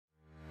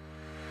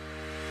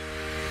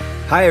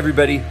Hi,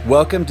 everybody.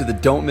 Welcome to the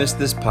Don't Miss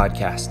This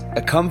podcast,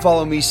 a Come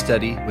Follow Me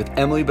study with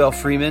Emily Bell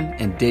Freeman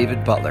and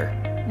David Butler.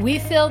 We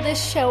fill this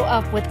show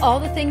up with all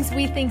the things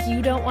we think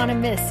you don't want to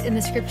miss in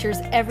the scriptures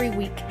every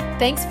week.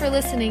 Thanks for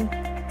listening.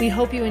 We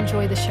hope you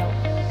enjoy the show.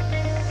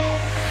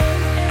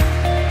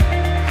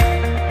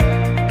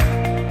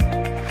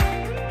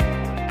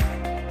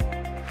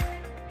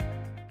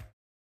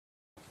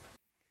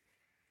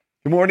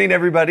 Good morning,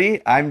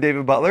 everybody. I'm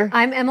David Butler.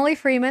 I'm Emily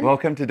Freeman.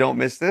 Welcome to Don't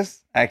Miss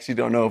This. I actually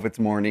don't know if it's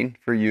morning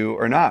for you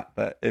or not,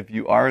 but if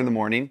you are in the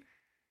morning,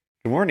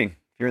 good morning.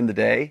 If you're in the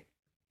day,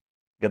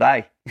 good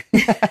day.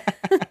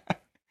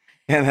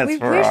 And that's we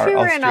for wish our we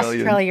were Australian. in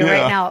Australia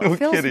right now. It no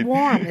feels kidding.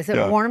 warm. Is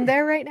it warm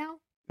there right now?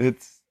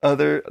 It's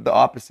the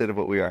opposite of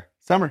what we are.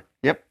 Summer.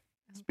 Yep.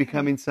 It's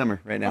becoming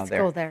summer right now. Let's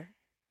go there.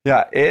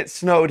 Yeah, it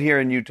snowed here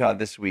in Utah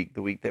this week,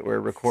 the week that we're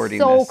recording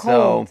So this.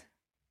 cold. So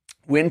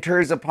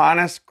winter's upon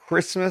us.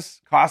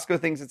 Christmas. Costco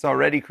thinks it's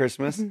already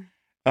Christmas. Mhm.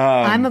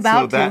 I'm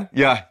about to.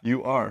 Yeah,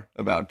 you are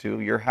about to.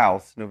 Your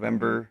house,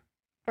 November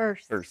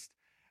First. 1st.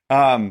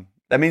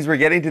 That means we're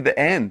getting to the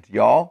end,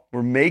 y'all.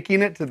 We're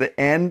making it to the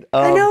end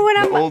of I know, the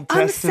and Old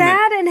I'm Testament.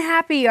 sad and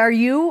happy. Are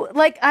you?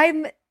 Like,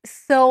 I'm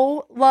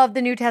so love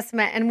the New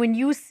Testament. And when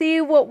you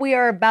see what we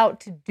are about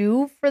to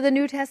do for the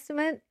New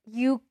Testament,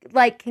 you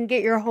can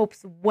get your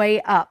hopes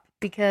way up,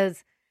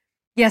 because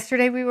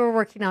yesterday we were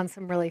working on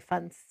some really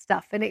fun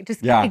stuff, and it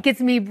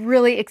gets me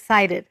really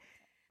excited.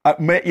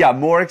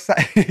 More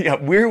excited. Yeah,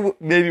 we're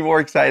maybe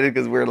more excited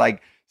because we're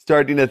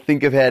starting to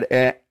think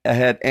ahead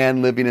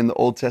and living in the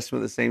Old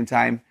Testament at the same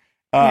time.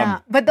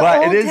 But the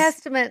Old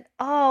Testament,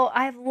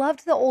 I've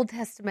loved the Old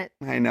Testament.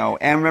 I know.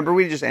 And remember,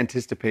 we just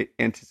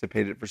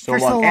anticipated for so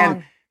long.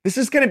 And this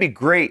is going to be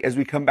great as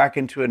we come back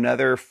into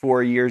another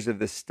 4 years of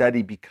this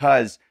study,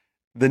 because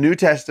the New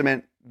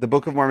Testament, the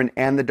Book of Mormon,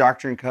 and the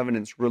Doctrine and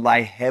Covenants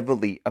rely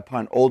heavily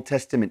upon Old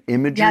Testament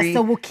imagery. Yeah,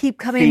 so we'll keep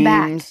coming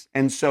back.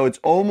 And so it's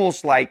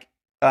almost like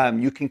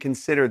you can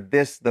consider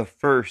this the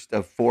first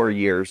of 4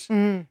 years,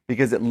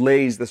 because it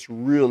lays this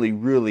really,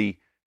 really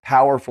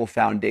powerful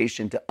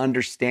foundation to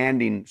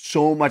understanding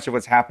so much of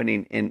what's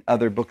happening in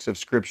other books of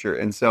Scripture.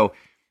 And so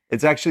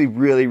it's actually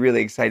really,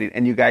 really exciting.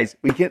 And you guys,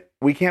 we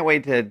can't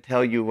wait to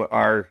tell you what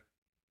our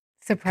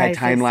surprise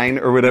timeline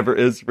or whatever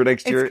is for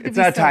next year. It's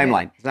not a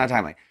timeline. It's not a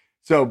timeline.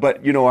 So,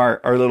 but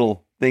our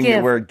little thing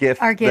that we're a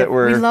gift. Our gift. That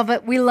we're, we love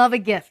it. We love a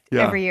gift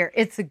every year.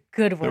 It's a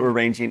good one. That we're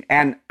arranging.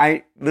 And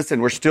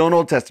listen, we're still in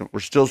Old Testament. We're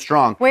still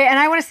strong. Wait, and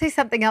I want to say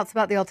something else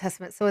about the Old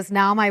Testament. So is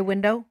now my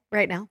window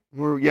right now?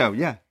 Well,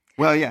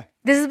 yeah.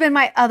 This has been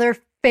my other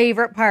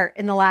favorite part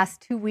in the last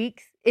 2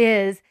 weeks,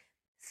 is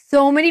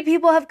so many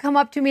people have come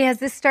up to me. Has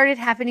this started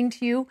happening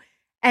to you?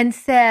 And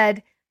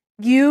said,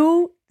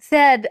 you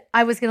said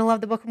I was going to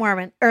love the Book of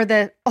Mormon or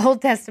the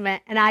Old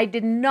Testament, and I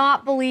did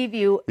not believe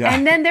you. Yeah.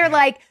 And then they're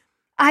like,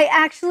 I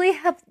actually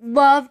have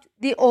loved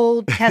the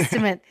Old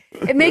Testament.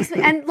 It makes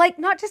me, and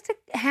not just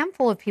a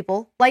handful of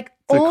people,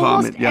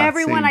 almost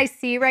everyone I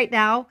see right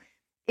now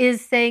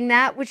is saying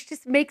that, which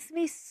just makes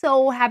me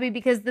so happy,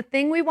 because the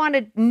thing we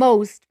wanted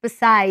most,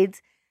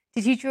 besides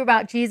to teach you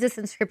about Jesus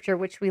and Scripture,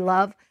 which we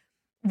love,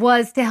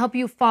 was to help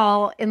you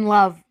fall in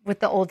love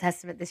with the Old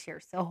Testament this year.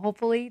 So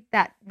hopefully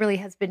that really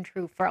has been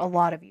true for a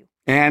lot of you.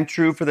 And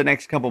true for the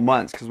next couple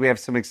months, because we have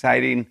some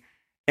exciting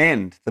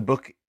end. The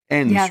book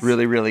ends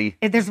really, really.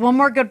 There's one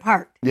more good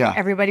part. Yeah.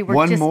 Everybody, we're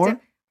one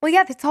more?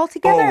 It's all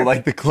together. Oh,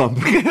 like the clump.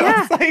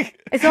 Yeah.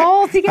 It's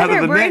all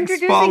together. We're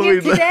introducing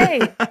it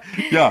today.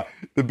 Yeah,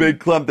 the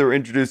big clump that we're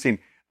introducing.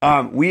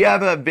 We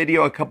have a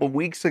video a couple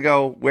weeks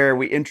ago where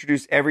we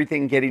introduced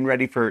everything getting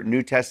ready for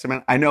New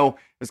Testament. I know it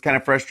was kind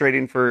of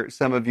frustrating for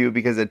some of you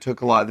because it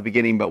took a lot at the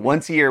beginning, but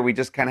once a year we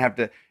just kind of have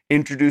to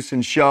introduce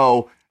and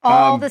show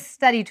all the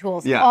study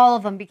tools, all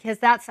of them, because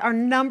that's our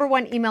number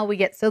one email we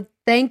get. So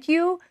thank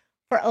you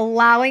for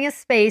allowing a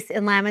space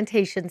in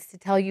Lamentations to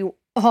tell you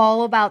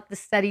all about the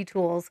study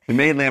tools. It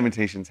made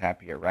Lamentations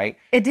happier, right?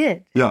 It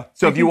did. Yeah.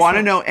 So if you want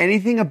to know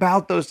anything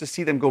about those, to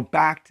see them, go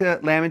back to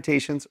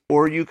Lamentations,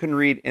 or you can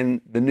read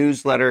in the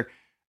newsletter.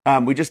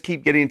 We just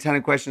keep getting a ton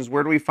of questions.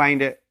 Where do we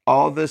find it?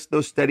 All those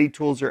study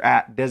tools are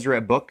at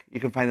Deseret Book.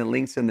 You can find the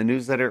links in the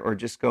newsletter, or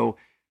just go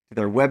to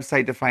their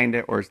website to find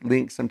it, or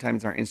link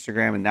sometimes our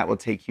Instagram, and that will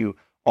take you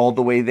all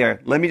the way there.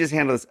 Let me just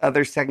handle this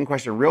other second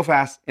question real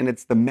fast, and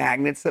it's the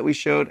magnets that we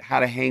showed, how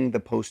to hang the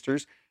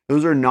posters.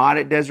 Those are not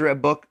at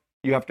Deseret Book.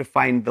 You have to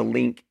find the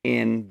link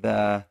in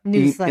the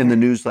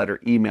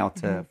newsletter email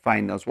to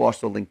find those. We'll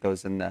also link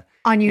those on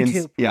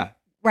YouTube.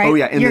 Right? Oh,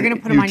 yeah. You're going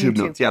to put them on YouTube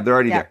notes. Yeah, they're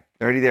already there.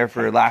 They're already there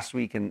for last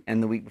week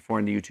and the week before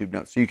in the YouTube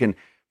notes. So you can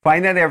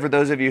find that there for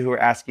those of you who are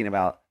asking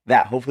about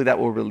that. Hopefully that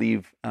will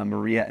relieve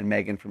Maria and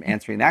Megan from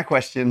answering that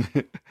question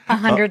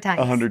 100 times.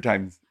 100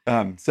 times.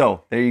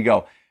 So there you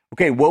go.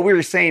 Okay, what we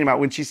were saying about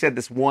when she said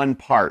this one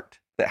part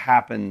that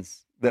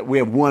happens, that we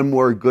have one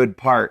more good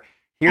part.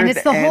 And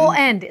it's the whole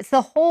end. It's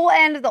the whole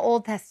end of the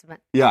Old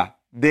Testament. Yeah.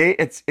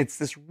 It's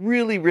this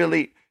really,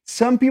 really,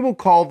 some people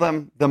call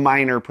them the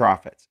minor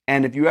prophets.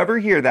 And if you ever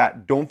hear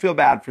that, don't feel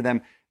bad for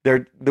them.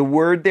 The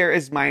word there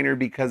is minor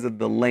because of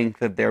the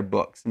length of their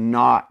books,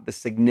 not the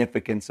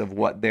significance of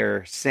what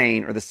they're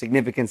saying or the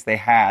significance they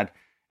had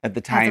at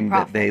the time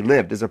that they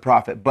lived as a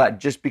prophet. But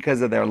just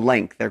because of their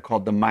length, they're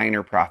called the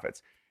minor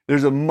prophets.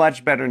 There's a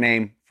much better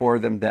name for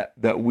them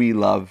that we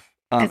love.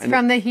 It's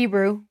from the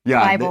Hebrew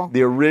Bible.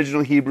 The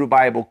original Hebrew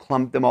Bible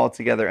clumped them all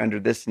together under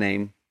this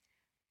name.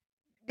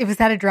 Was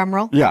that a drum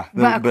roll? Yeah.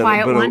 A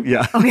quiet one?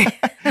 Yeah. Okay.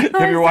 If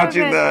you're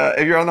watching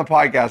if you're on the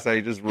podcast, I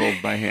just rolled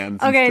my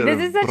hands. Okay, this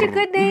is such a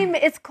good name.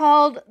 It's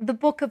called the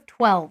Book of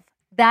 12.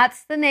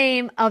 That's the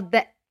name of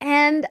the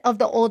end of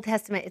the Old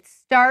Testament. It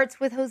starts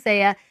with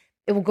Hosea.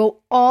 It will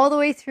go all the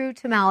way through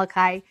to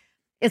Malachi.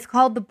 It's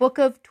called the Book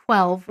of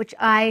 12, which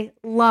I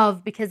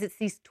love because it's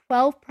these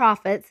 12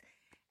 prophets.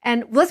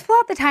 And let's pull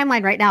out the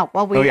timeline right now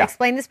while we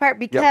explain this part,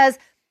 because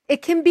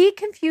it can be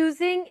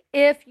confusing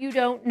if you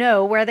don't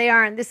know where they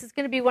are. And this is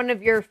going to be one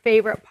of your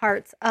favorite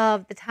parts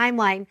of the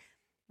timeline,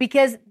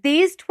 because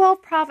these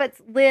 12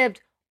 prophets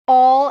lived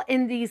all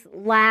in these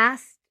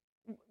last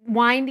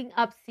winding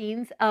up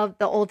scenes of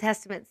the Old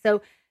Testament.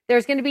 So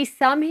there's going to be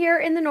some here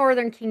in the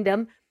northern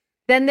kingdom.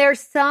 Then there's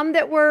some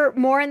that were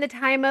more in the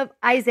time of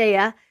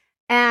Isaiah.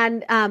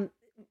 And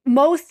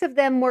most of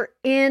them were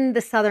in the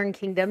southern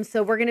kingdom.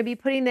 So we're going to be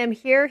putting them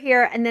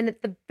here. And then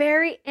at the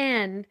very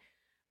end,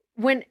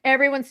 when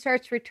everyone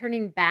starts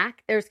returning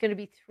back, there's going to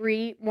be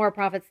 3 more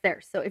prophets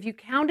there. So if you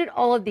counted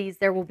all of these,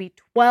 there will be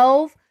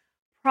 12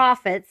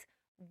 prophets.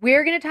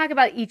 We're going to talk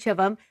about each of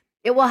them.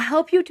 It will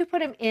help you to put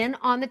them in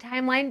on the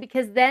timeline,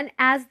 because then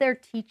as they're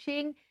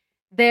teaching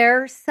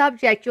their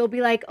subject, you'll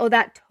be like, oh,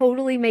 that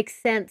totally makes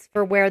sense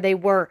for where they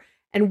were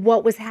and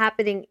what was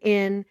happening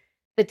in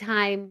the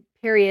time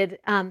period.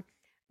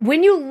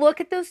 When you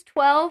look at those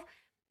 12,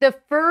 the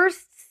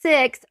first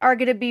 6 are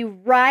going to be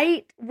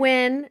right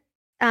when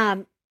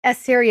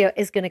Assyria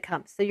is going to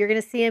come. So you're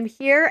going to see them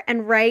here,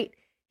 and right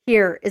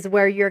here is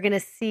where you're going to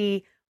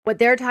see what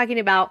they're talking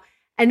about.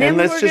 And then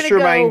let's just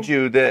remind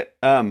you that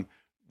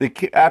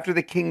after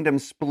the kingdom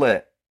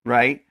split,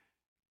 right,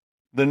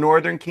 the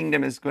northern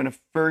kingdom is going to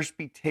first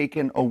be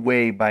taken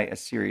away by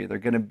Assyria. They're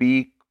going to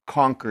be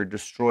conquered,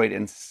 destroyed,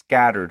 and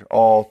scattered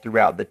all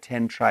throughout the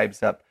 10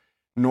 tribes up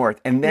north.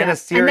 And then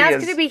Assyria. And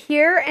that's going to be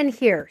here and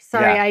here.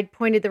 Sorry, I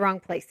pointed the wrong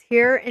place.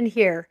 Here and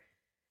here.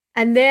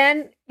 And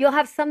then you'll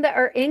have some that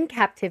are in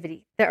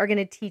captivity that are going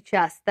to teach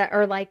us, that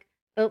are like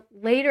the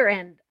later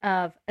end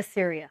of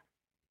Assyria.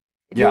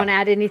 Do you want to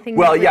add anything?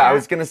 Well, I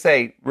was going to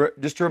say,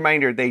 just a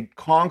reminder, they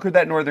conquered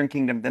that northern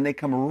kingdom. Then they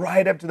come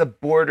right up to the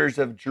borders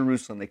of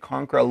Jerusalem. They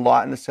conquer a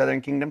lot in the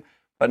southern kingdom,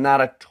 but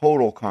not a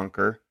total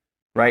conquer,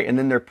 right? And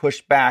then they're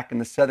pushed back,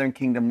 and the southern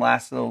kingdom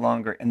lasts a little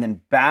longer. And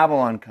then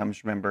Babylon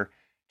comes, remember,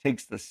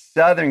 takes the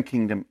southern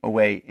kingdom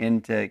away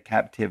into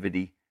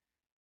captivity.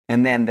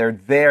 And then they're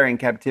there in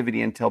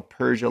captivity until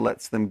Persia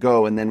lets them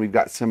go. And then we've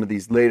got some of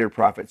these later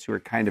prophets who are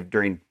kind of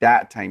during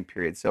that time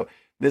period. So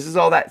this is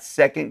all that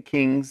 2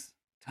 Kings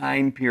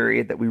time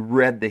period that we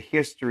read the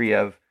history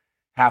of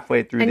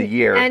halfway through the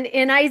year. And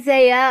in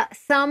Isaiah,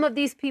 some of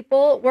these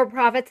people were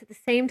prophets at the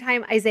same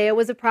time Isaiah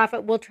was a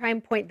prophet. We'll try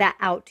and point that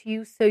out to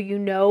you so you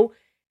know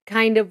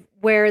kind of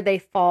where they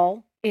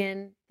fall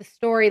in the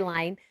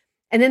storyline.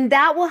 And then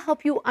that will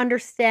help you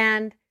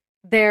understand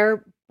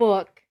their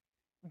book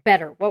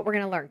better, what we're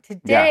going to learn.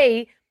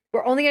 Today,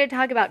 we're only going to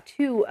talk about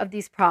 2 of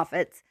these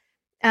prophets.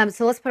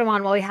 So let's put them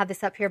on while we have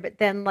this up here, but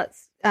then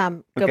let's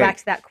go back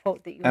to that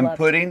quote that you loved. I'm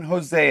putting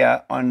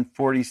Hosea on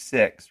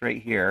 46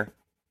 right here.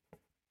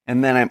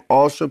 And then I'm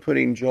also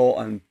putting Joel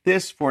on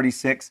this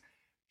 46.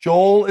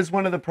 Joel is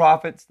one of the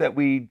prophets that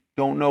we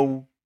don't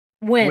know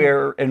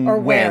where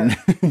and when.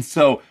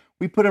 So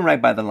we put him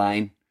right by the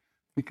line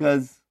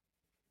because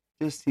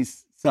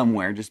he's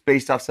somewhere, just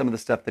based off some of the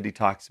stuff that he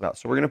talks about.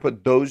 So we're going to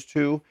put those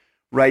 2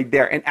 right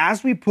there. And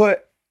as we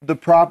put the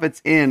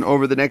prophets in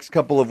over the next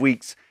couple of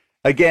weeks,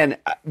 again,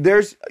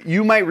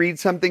 you might read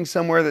something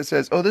somewhere that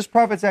says, oh, this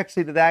prophet's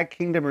actually to that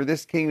kingdom or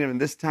this kingdom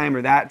and this time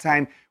or that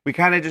time. We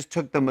kind of just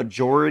took the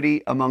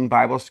majority among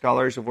Bible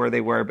scholars of where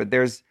they were, but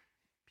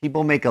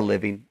people make a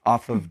living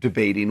off of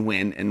debating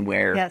when and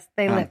where. Yes,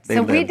 they lived.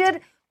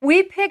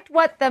 We picked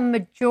what the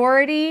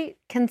majority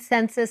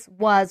consensus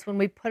was when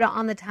we put it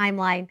on the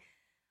timeline.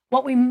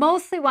 What we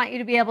mostly want you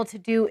to be able to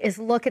do is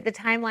look at the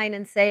timeline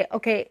and say,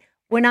 okay,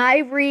 when I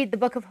read the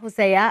book of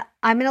Hosea,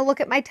 I'm going to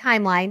look at my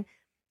timeline.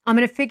 I'm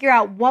going to figure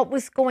out what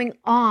was going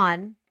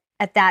on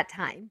at that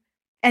time.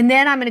 And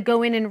then I'm going to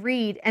go in and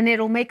read, and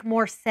it'll make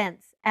more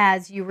sense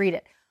as you read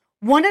it.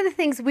 One of the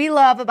things we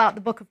love about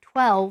the book of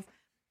 12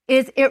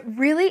 is it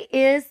really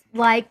is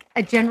like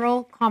a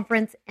general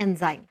conference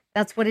enzyme.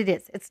 That's what it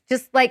is. It's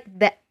just like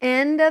the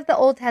end of the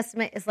Old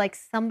Testament is like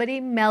somebody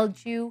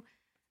mailed you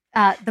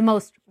the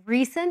most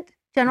recent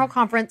general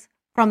conference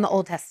from the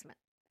Old Testament.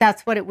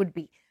 That's what it would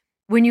be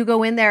when you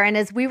go in there. And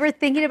as we were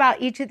thinking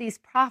about each of these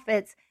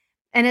prophets,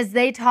 and as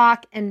they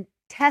talk and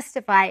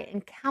testify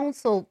and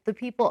counsel the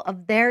people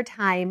of their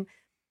time,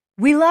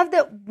 we love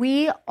that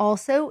we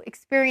also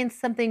experienced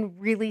something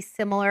really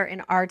similar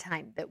in our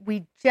time, that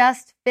we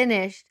just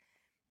finished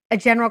a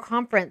general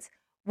conference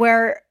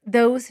where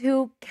those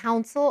who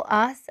counsel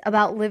us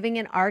about living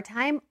in our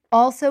time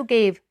also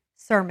gave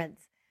sermons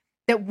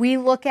that we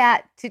look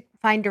at to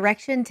find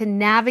direction, to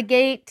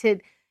navigate, to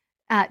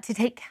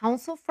take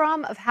counsel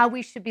from of how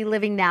we should be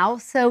living now.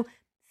 So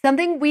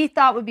something we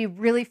thought would be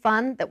really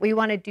fun that we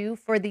want to do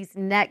for these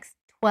next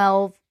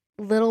 12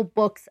 little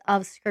books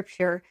of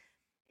scripture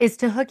is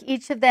to hook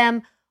each of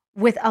them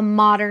with a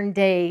modern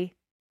day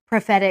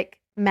prophetic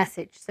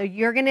message. So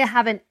you're going to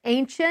have an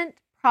ancient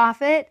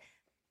prophet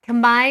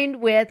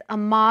combined with a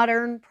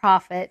modern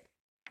prophet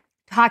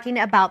talking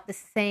about the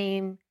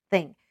same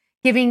thing,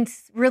 giving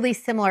really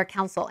similar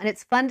counsel. And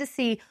it's fun to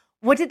see,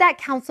 what did that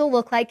counsel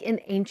look like in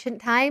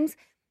ancient times?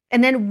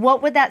 And then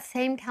what would that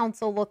same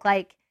counsel look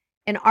like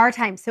in our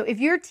time? So if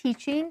you're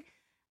teaching,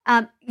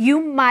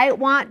 you might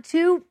want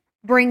to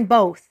bring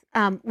both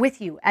with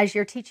you as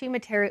you're teaching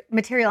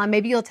material. And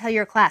maybe you'll tell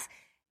your class,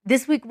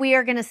 this week we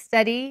are going to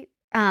study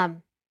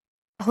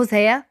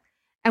Hosea,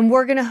 and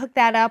we're going to hook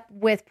that up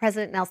with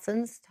President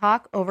Nelson's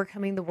talk,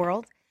 Overcoming the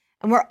World.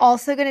 And we're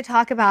also going to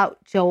talk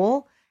about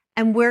Joel,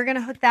 and we're going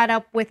to hook that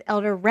up with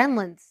Elder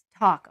Renlund's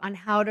talk on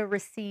how to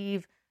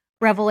receive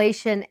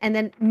revelation. And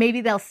then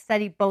maybe they'll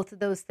study both of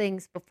those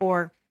things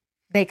before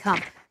they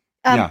come.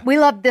 We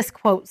love this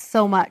quote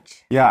so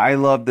much. Yeah, I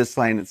love this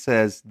line. It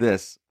says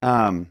this,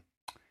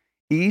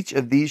 each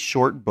of these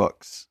short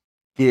books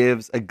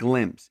gives a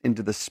glimpse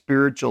into the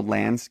spiritual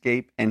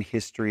landscape and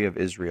history of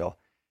Israel,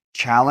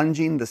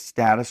 challenging the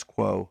status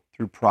quo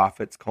through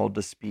prophets called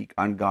to speak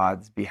on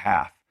God's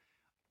behalf.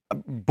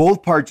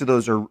 Both parts of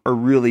those are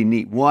really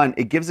neat. One,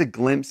 it gives a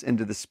glimpse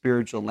into the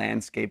spiritual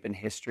landscape and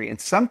history.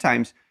 And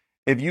sometimes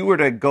if you were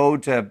to go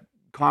to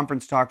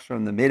conference talks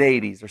from the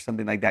mid-'80s or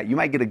something like that, you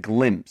might get a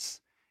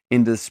glimpse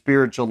into the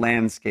spiritual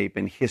landscape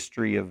and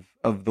history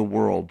of the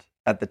world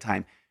at the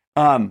time.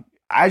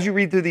 As you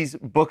read through these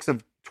books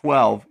of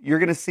 12, you're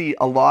going to see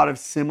a lot of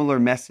similar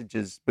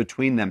messages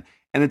between them.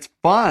 And it's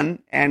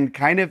fun and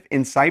kind of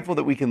insightful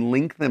that we can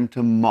link them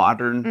to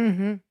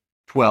modern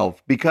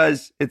 12,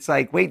 because it's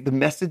like, wait, the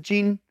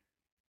messaging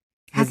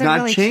has not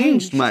really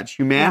changed much.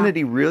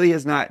 Humanity really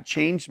has not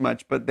changed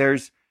much, but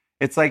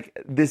it's like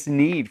this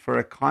need for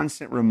a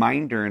constant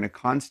reminder and a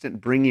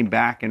constant bringing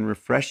back and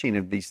refreshing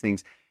of these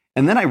things.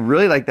 And then I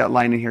really like that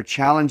line in here,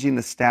 challenging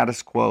the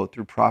status quo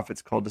through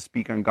prophets called to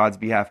speak on God's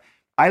behalf.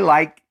 I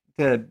like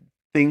to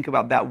think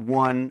about that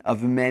one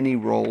of many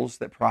roles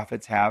that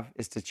prophets have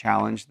is to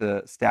challenge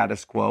the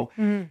status quo.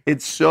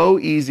 It's so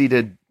easy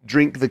to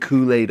drink the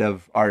Kool-Aid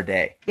of our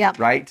day,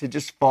 right? To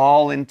just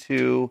fall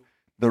into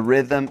the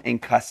rhythm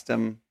and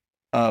custom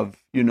of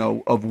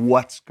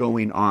what's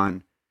going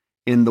on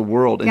in the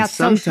world. And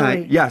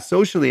sometimes,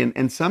 socially.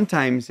 And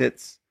sometimes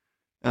it's,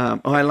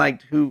 I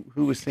liked who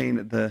was saying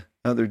it the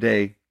other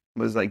day,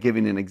 was like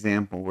giving an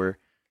example where,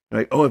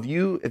 like, oh, if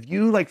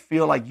you like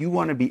feel like you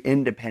want to be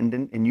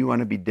independent and you want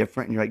to be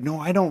different, and you're like, no,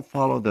 I don't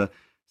follow the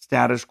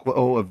status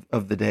quo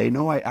of the day.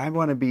 No, I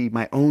want to be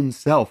my own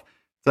self.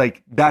 It's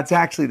like, that's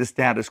actually the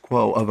status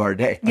quo of our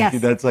day. Yes.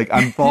 That's like,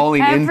 I'm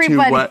falling into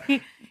what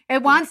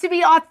it wants to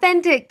be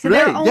authentic to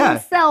their own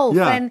self.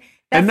 Yeah. And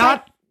that's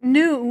not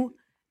new.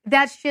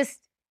 That's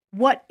just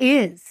what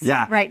is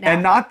right now.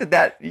 And not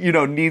that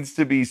needs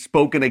to be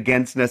spoken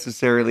against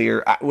necessarily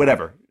or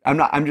whatever.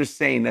 I'm just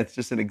saying that's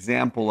just an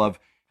example of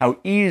how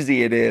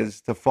easy it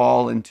is to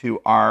fall into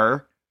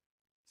our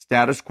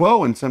status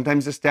quo. And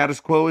sometimes the status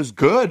quo is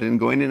good and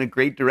going in a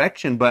great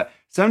direction, but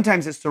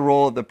sometimes it's the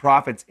role of the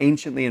prophets,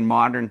 anciently and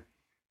modern,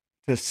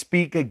 to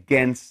speak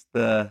against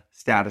the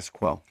status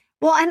quo.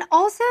 Well, and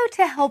also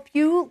to help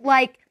you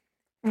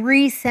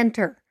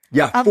recenter.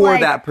 Yeah, for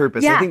that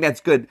purpose. I think that's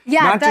good.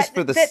 Yeah, not just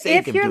for the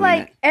sake of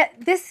doing it.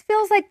 This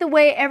feels like the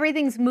way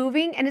everything's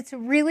moving, and it's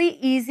really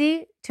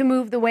easy to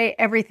move the way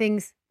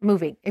everything's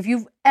moving. If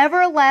you've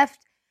ever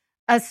left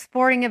a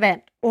sporting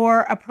event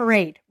or a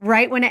parade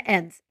right when it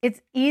ends,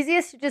 it's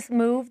easiest to just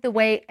move the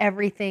way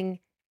everything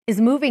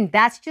is moving.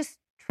 That's just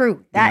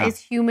true. That is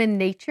human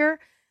nature.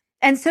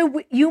 And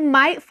so you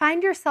might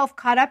find yourself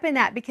caught up in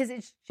that because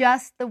it's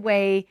just the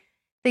way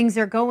things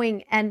are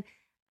going. And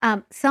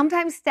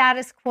sometimes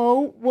status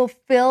quo will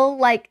feel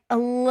like a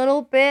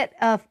little bit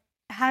of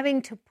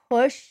having to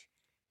push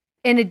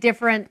in a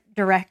different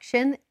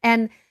direction.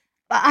 And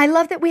I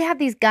love that we have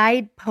these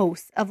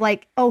guideposts of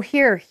like, oh,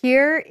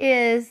 here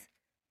is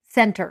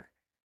center.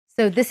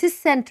 So this is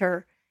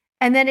center.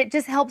 And then it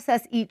just helps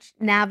us each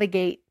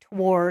navigate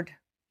toward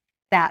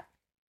that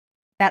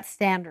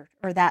standard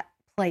or that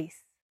place.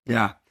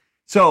 Yeah.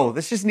 So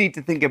this is neat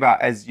to think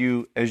about as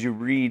you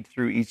read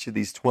through each of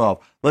these 12.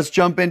 Let's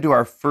jump into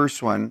our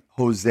first one,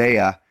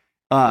 Hosea.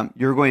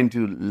 You're going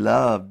to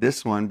love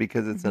this one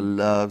because it's a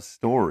love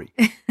story.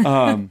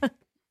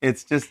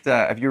 It's just,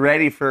 if you're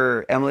ready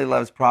for Emily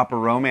Love's proper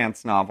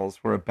romance novels,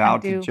 we're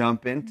about to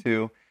jump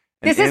into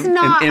This is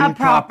not a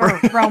proper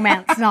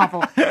romance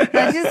novel.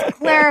 Let's just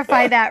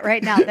clarify that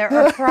right now. There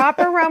are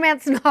proper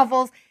romance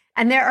novels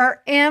and there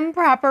are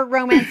improper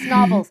romance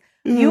novels.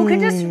 You could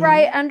just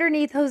write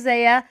underneath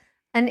Hosea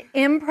an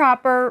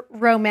improper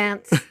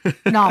romance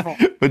novel.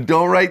 But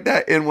don't write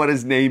that in what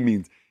his name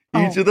means.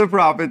 Each of the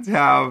prophets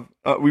have,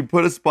 we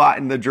put a spot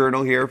in the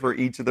journal here for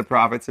each of the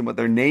prophets and what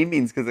their name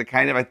means, because it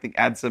kind of, I think,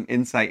 adds some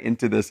insight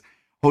into this.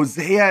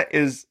 Hosea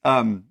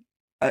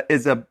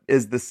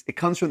it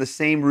comes from the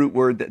same root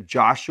word that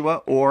Joshua,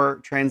 or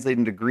translated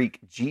into Greek,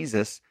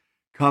 Jesus,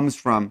 comes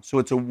from. So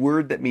it's a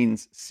word that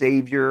means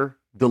savior,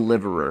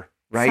 deliverer,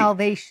 right?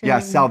 Salvation. Yeah,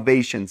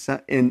 salvation.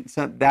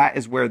 That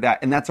is where that,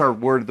 and that's our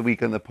word of the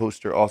week on the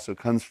poster, also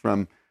comes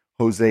from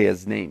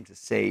Hosea's name, to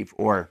save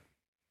or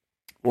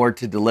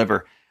to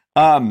deliver.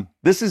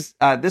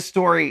 This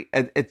story,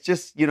 it's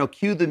just,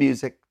 cue the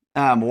music.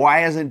 Why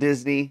hasn't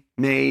Disney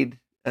made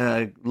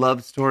a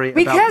love story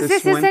because about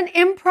this one? Isn't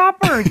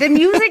improper. The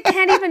music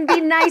can't even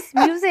be nice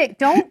music.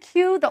 Don't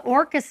cue the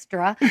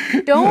orchestra.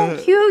 Don't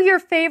cue your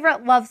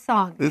favorite love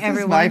song. This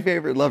is my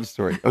favorite love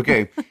story.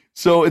 Okay,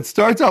 so it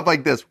starts off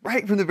like this,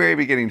 right from the very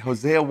beginning,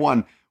 Hosea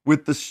 1,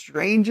 with the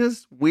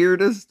strangest,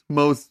 weirdest,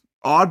 most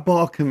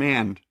oddball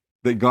command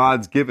that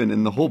God's given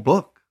in the whole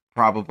book,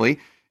 probably.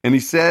 And he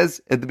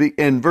says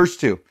in verse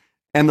 2,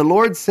 and the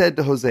Lord said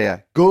to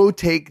Hosea, go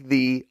take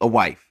thee a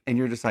wife. And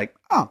you're just like,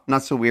 oh,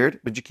 not so weird.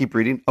 But you keep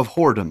reading, of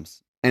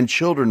whoredoms and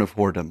children of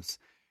whoredoms.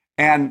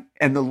 And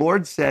the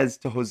Lord says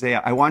to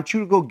Hosea, I want you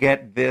to go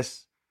get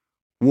this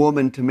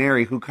woman to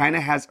marry who kind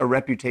of has a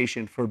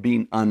reputation for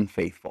being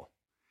unfaithful.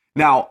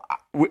 Now,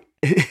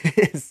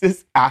 is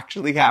this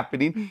actually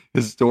happening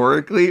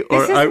historically?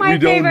 This is my we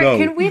don't favorite. know.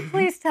 Can we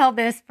please tell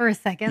this for a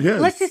second?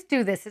 Yes. Let's just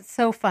do this. It's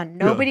so fun.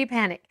 Nobody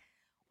panic.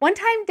 One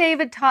time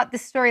David taught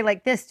this story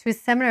like this to his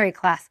seminary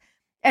class.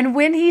 And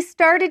when he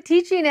started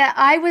teaching it,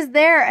 I was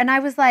there and I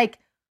was like,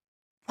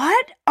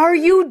 what are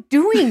you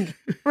doing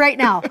right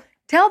now?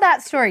 Tell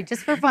that story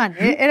just for fun.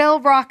 It'll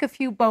rock a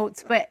few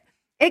boats, but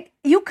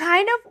you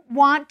kind of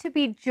want to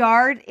be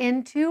jarred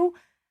into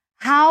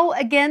how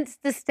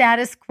against the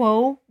status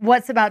quo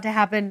what's about to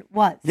happen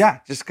was. Yeah,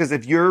 just because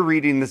if you're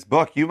reading this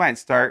book, you might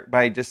start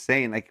by just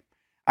saying, like,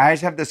 I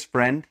just have this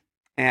friend,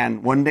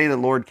 and one day the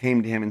Lord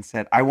came to him and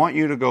said, I want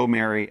you to go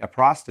marry a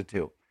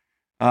prostitute.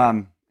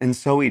 And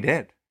so he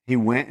did. He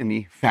went and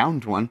he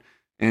found one,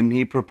 and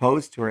he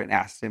proposed to her and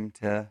asked him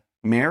to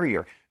marry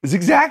her. It's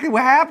exactly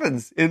what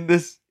happens in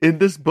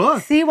this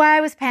book. See why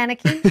I was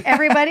panicking,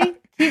 everybody?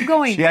 Keep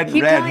going. She hadn't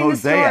Keep read telling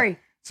Hosea. the story.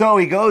 So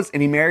he goes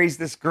and he marries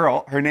this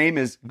girl. Her name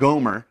is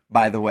Gomer,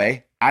 by the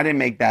way. I didn't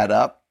make that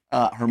up.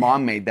 Her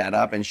mom made that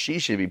up, and she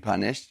should be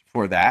punished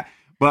for that.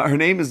 But her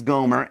name is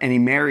Gomer, and he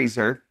marries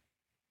her.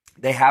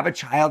 They have a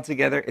child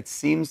together. It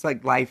seems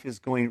like life is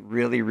going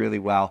really, really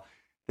well.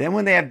 Then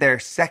when they have their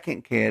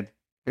second kid,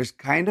 there's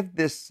kind of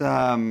this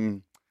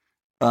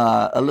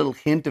a little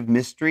hint of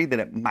mystery that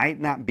it might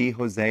not be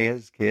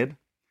Hosea's kid.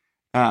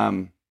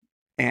 And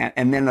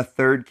then a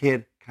third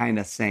kid, kind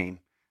of same.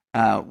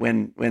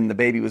 When the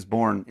baby was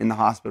born in the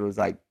hospital, it was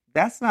like,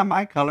 that's not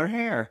my color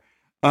hair.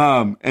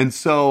 And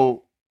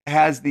so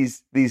has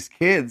these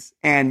kids,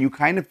 and you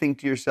kind of think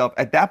to yourself,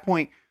 at that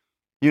point,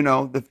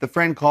 the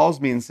friend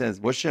calls me and says,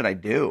 what should I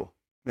do?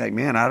 Like,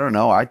 man, I don't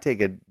know. I'd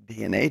take a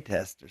DNA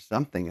test or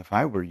something if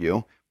I were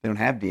you. They don't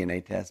have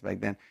DNA tests back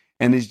then.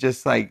 And he's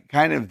just like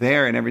kind of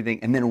there and everything.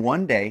 And then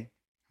one day,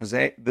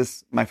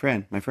 my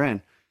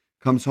friend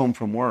comes home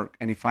from work,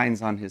 and he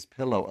finds on his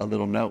pillow a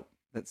little note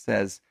that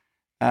says,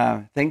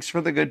 thanks for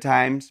the good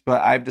times,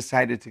 but I've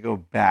decided to go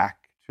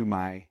back to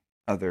my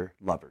other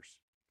lovers.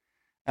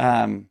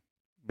 I'm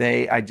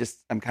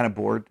kind of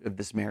bored of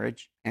this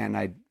marriage, and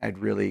I'd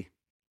really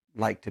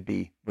like to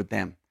be with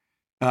them.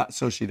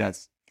 So she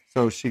does.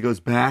 So she goes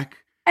back.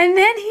 And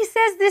then he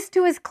says this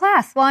to his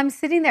class while I'm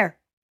sitting there.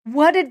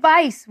 What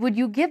advice would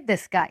you give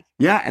this guy?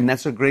 Yeah, and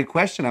that's a great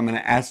question. I'm going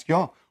to ask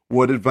y'all,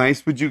 what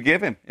advice would you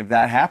give him if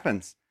that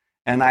happens?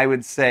 And I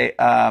would say,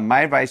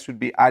 my advice would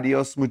be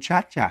adios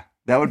muchacha.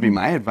 That would be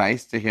my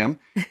advice to him.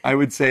 I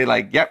would say,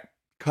 like, yep,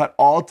 cut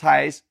all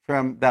ties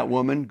from that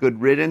woman.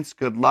 Good riddance,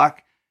 good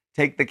luck.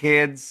 Take the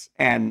kids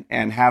and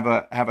have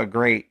a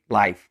great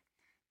life.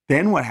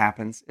 Then what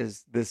happens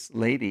is this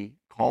lady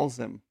calls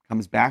him,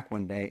 comes back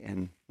one day,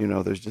 and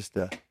there's just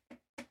a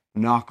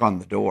knock on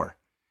the door.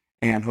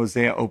 And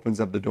Hosea opens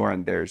up the door,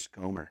 and there's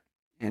Gomer.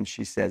 And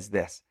she says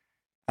this,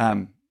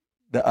 the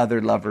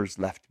other lovers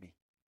left me.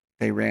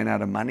 They ran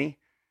out of money.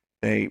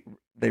 They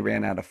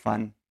ran out of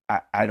fun.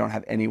 I don't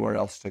have anywhere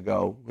else to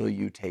go. Will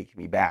you take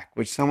me back?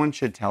 Which someone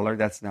should tell her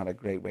that's not a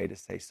great way to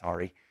say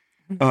sorry.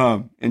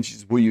 And she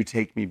says, will you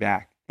take me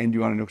back? And do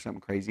you want to know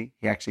something crazy?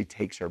 He actually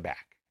takes her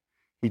back.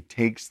 He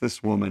takes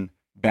this woman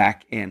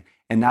back in.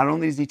 And not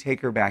only does he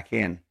take her back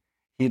in,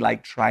 he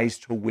tries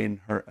to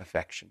win her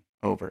affection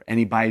over. And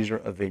he buys her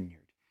a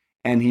vineyard.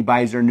 And he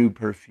buys her new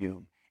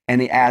perfume.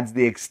 And he adds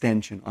the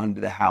extension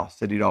onto the house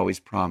that he'd always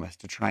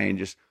promised to try and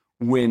just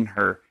win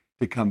her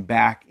to come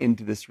back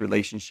into this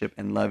relationship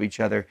and love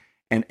each other.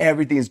 And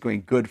everything is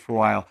going good for a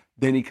while.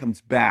 Then he comes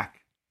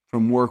back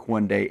from work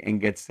one day and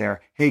gets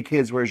there. Hey,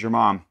 kids, where's your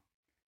mom?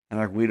 And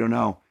they're like, we don't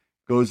know.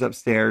 Goes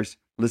upstairs,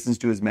 listens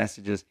to his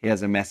messages. He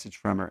has a message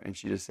from her. And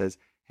she just says,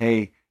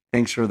 hey,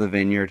 thanks for the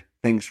vineyard.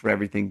 Thanks for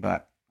everything,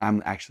 but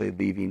I'm actually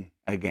leaving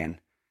again.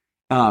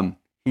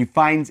 He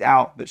finds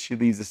out that she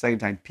leaves the second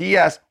time.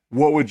 P.S.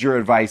 what would your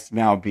advice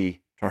now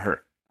be to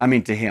her? I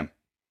mean, to him.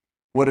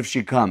 What if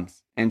she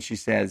comes and she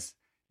says,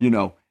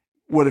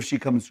 what if she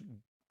comes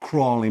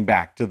crawling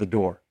back to the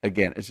door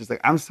again? It's just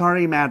like, I'm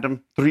sorry,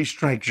 madam, 3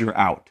 strikes, you're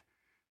out,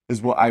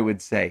 is what I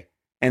would say.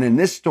 And in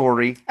this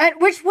story,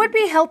 which would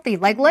be healthy.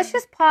 Like, let's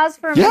just pause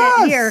for a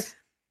minute here.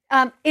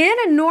 In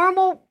a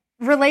normal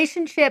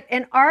relationship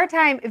in our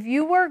time, if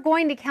you were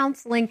going to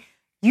counseling,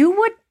 you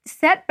would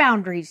set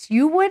boundaries.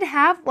 You would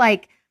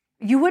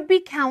be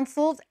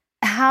counseled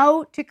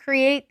how to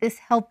create this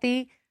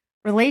healthy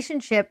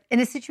relationship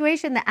in a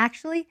situation that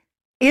actually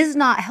is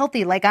not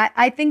healthy. Like,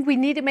 I think we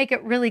need to make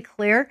it really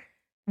clear.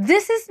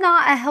 This is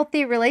not a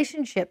healthy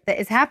relationship that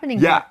is happening.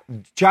 Yeah.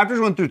 Here. Chapters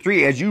 1 through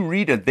 3, as you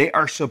read it, they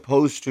are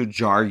supposed to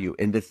jar you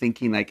into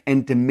thinking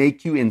and to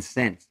make you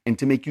incensed and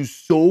to make you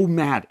so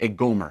mad at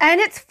Gomer. And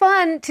it's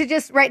fun to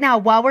just right now,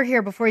 while we're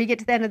here, before you get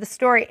to the end of the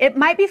story, it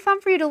might be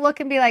fun for you to look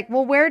and be like,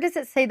 well, where does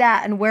it say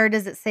that? And where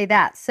does it say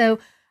that? So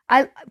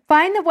I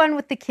find the one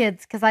with the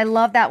kids, because I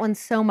love that one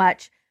so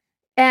much.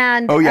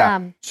 And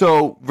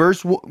so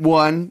verse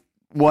 1,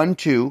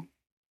 2,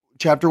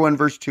 chapter 1,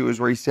 verse 2 is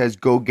where he says,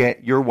 go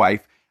get your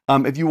wife.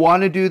 If you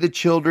want to do the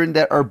children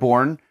that are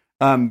born,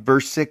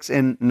 verse 6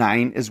 and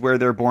 9 is where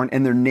they're born,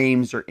 and their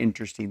names are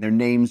interesting. Their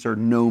names are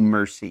No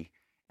Mercy.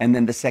 And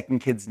then the second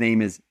kid's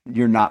name is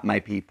You're Not My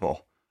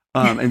People.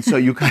 And so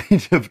you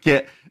kind of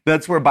get,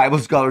 that's where Bible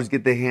scholars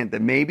get the hint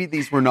that maybe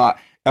these were not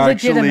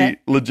actually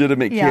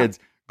legitimate kids.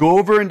 Go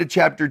over into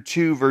chapter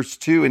 2, verse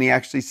 2, and he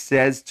actually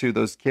says to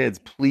those kids,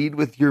 plead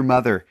with your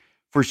mother,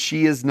 for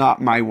she is not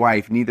my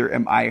wife, neither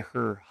am I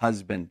her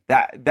husband.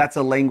 That's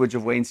a language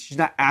of ways. She's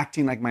not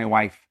acting like my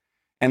wife.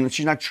 And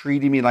she's not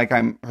treating me like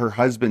I'm her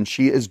husband.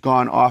 She has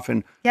gone off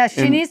and... Yeah,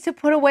 she needs to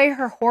put away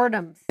her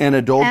whoredoms. And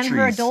adulteries. And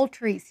her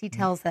adulteries, he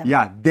tells them.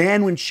 Yeah,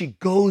 then when she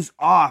goes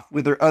off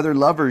with her other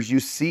lovers, you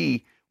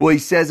see... Well, he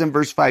says in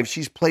verse 5,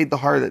 she's played the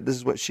harlot. This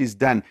is what she's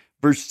done.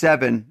 Verse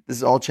 7, this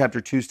is all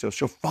chapter 2 still.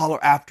 She'll follow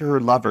after her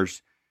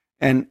lovers.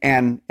 And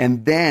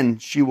then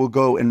she will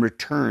go and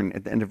return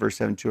at the end of verse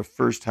 7 to her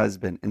first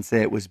husband and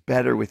say, it was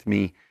better with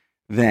me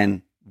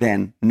than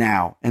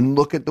now. And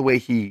look at the way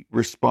he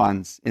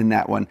responds in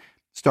that one.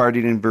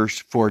 Starting in verse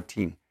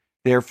 14,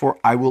 therefore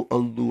I will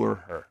allure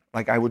her,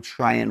 like I will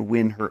try and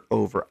win her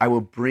over. I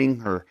will bring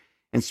her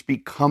and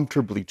speak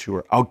comfortably to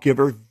her. I'll give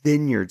her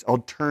vineyards. I'll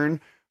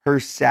turn her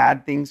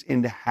sad things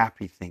into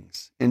happy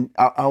things. And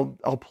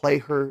I'll play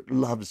her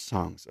love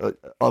songs.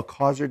 I'll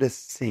cause her to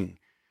sing,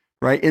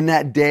 right? In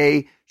that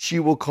day, she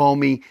will call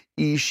me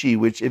Ishi,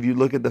 which if you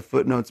look at the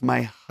footnotes,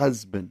 my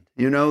husband,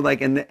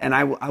 and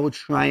I will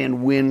try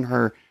and win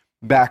her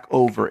back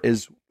over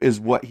is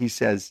what he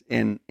says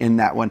in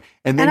that one.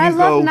 And then I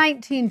love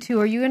 19 too.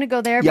 Are you going to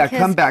go there? Yeah,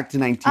 come back to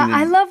 19.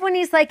 I love when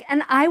he's like,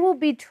 and I will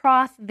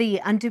betroth thee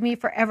unto me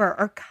forever,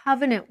 or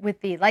covenant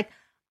with thee. Like,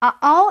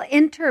 I'll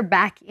enter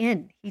back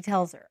in, he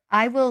tells her.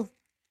 I will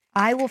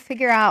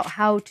figure out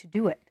how to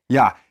do it.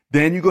 Yeah.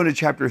 Then you go to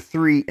chapter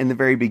 3 in the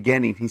very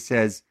beginning. He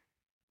says,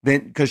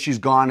 then, because she's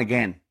gone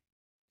again.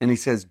 And he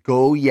says,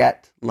 go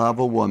yet love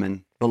a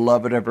woman,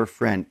 beloved of her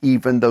friend,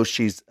 even though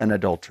she's an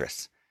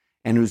adulteress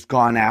and who's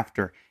gone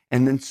after.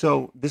 And then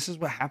so this is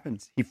what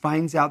happens. He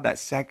finds out that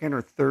second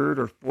or third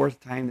or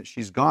fourth time that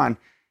she's gone.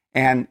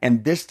 And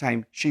this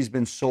time she's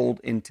been sold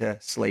into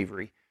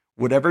slavery.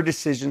 Whatever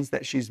decisions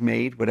that she's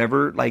made,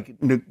 whatever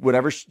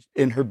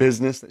in her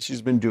business that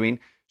she's been doing,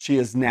 she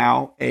is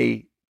now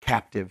a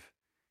captive.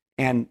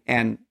 And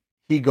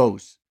he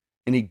goes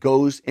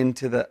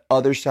into the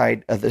other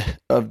side of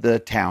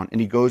the town,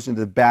 and he goes into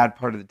the bad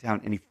part of the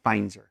town, and he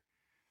finds her.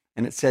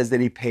 And it says that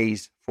he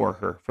pays for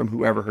her from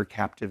whoever her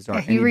captives are.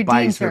 Yeah, he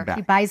redeems her.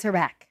 He buys her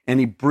back.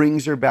 And he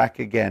brings her back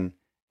again.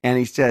 And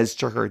he says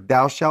to her,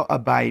 thou shalt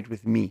abide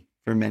with me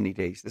for many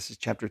days. This is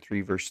chapter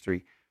 3, verse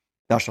 3.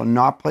 Thou shalt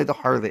not play the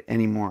harlot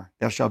anymore.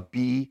 Thou shalt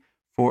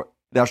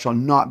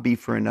not be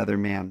for another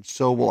man.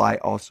 So will I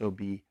also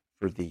be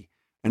for thee.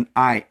 And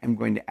I am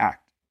going to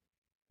act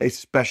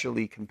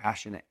especially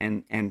compassionate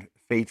and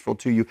faithful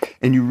to you.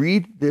 And you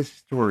read this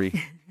story,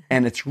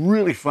 and it's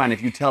really fun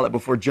if you tell it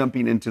before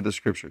jumping into the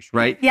scriptures,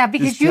 right? Yeah,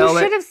 because you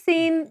should have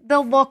seen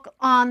the look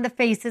on the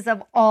faces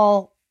of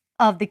all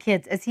of the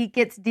kids as he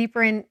gets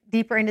deeper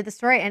into the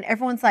story, and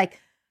everyone's like,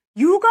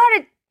 you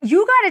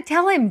gotta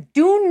tell him,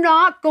 do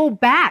not go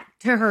back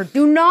to her.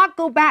 Do not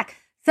go back.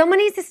 Someone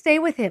needs to stay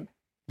with him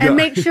and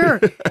make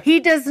sure he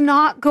does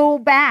not go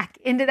back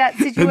into that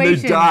situation.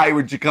 And they die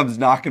when she comes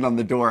knocking on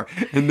the door.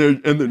 And they're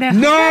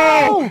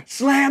no!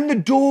 Slam the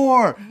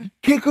door!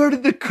 Kick her to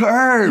the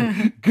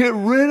curb! Get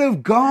rid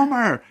of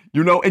Gomer!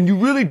 And you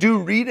really do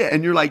read it,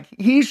 and you're like,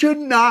 he should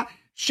not,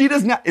 she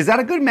does not. Is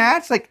that a good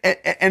match? Like,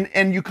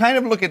 and you kind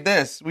of look at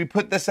this. We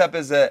put this up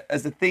as a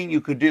thing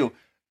you could do.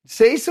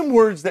 Say some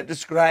words that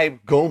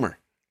describe Gomer.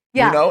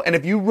 Yeah. And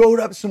if you wrote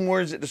up some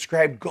words that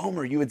describe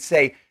Gomer, you would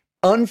say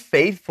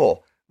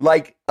unfaithful,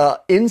 like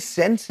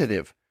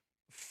insensitive,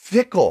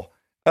 fickle,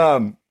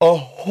 a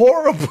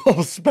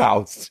horrible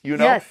spouse,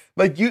 Yes.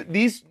 Like you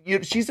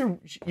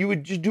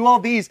would just do all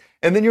these,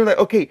 and then you're like,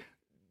 okay,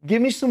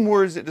 give me some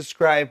words that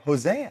describe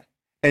Hosea.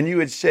 and you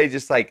would say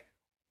just like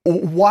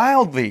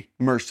wildly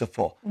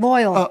merciful,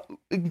 Loyal.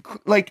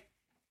 like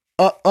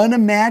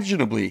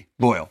unimaginably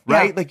loyal,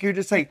 right? Yeah. Like you're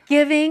just like,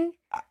 Giving,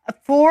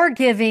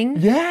 forgiving.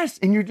 yes.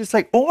 And you're just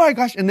like, oh my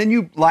gosh. And then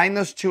you line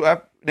those two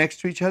up next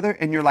to each other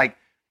and you're like,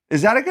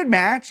 is that a good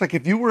match? Like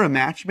if you were a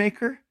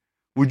matchmaker,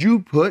 would you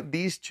put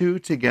these two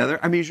together?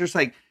 I mean, it's just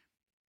like,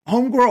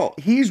 homegirl,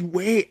 he's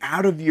way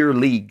out of your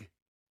league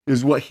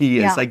is what he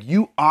is. Yeah. Like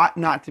you ought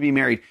not to be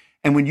married.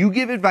 And when you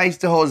give advice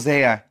to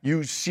Hosea,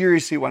 you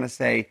seriously want to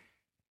say,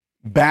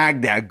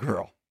 bag that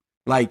girl.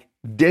 Like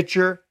ditch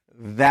her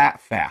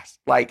that fast.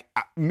 Like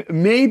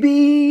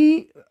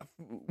maybe,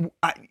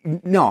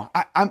 no,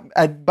 I'm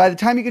by the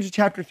time you get to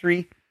chapter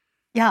 3,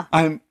 Yeah.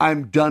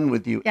 I'm done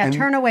with you. Yeah. And,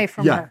 Turn away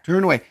from her.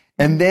 turn away.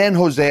 And then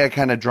Hosea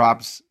kind of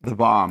drops the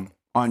bomb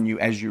on you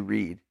as you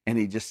read. And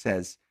he just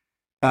says,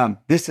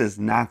 this is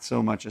not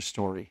so much a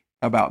story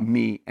about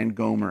me and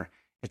Gomer.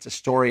 It's a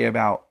story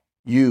about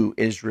you,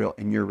 Israel,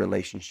 and your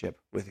relationship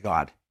with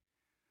God.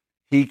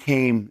 He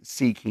came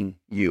seeking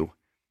you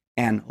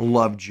and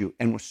loved you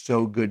and was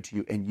so good to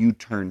you. And you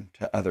turned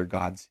to other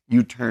gods.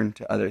 You turned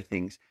to other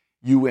things.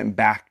 You went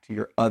back to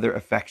your other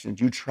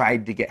affections. You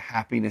tried to get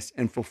happiness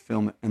and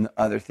fulfillment in the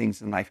other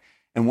things in life.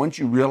 And once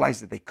you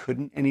realized that they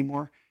couldn't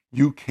anymore,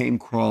 you came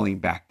crawling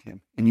back to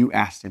him and you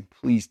asked him,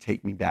 please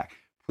take me back.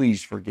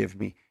 Please forgive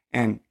me.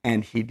 And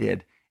he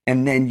did.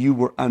 And then you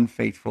were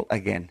unfaithful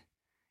again.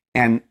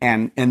 And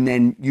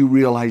then you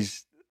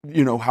realized,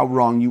 how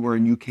wrong you were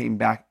and you came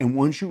back. And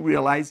once you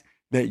realize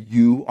that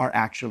you are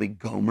actually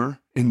Gomer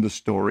in the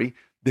story,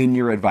 then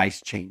your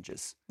advice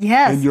changes.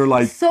 Yes. And you're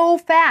like, so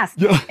fast.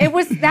 Yeah.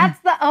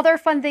 That's the other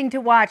fun thing to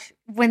watch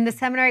when the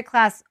seminary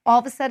class, all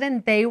of a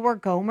sudden they were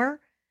Gomer.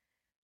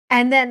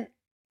 And then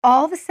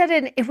all of a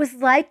sudden it was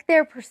like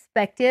their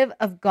perspective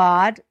of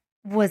God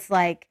was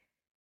like,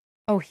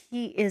 oh,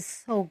 he is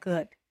so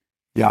good.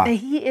 yeah,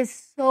 He is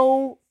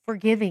so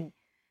forgiving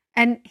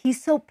and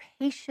he's so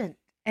patient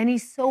and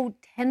he's so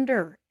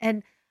tender.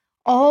 And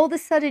all of a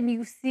sudden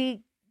you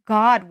see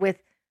God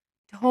with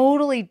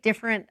totally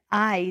different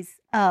eyes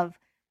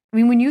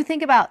when you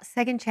think about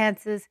second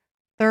chances,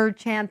 third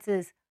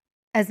chances,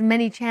 as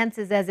many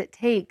chances as it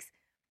takes,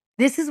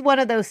 this is one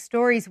of those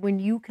stories when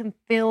you can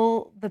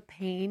feel the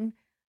pain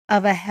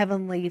of a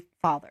heavenly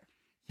Father.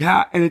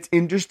 Yeah, and it's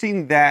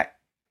interesting that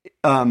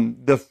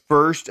the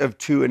first of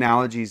two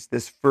analogies,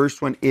 this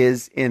first one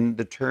is in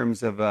the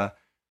terms of a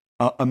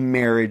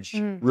marriage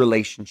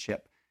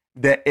relationship.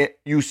 That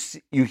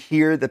you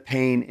hear the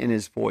pain in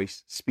his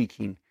voice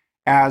speaking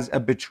as a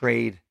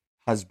betrayed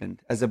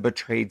husband, as a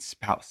betrayed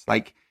spouse.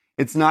 Like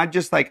it's not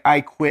just like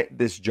I quit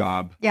this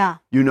job. Yeah.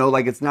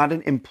 Like it's not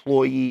an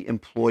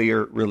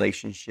employee-employer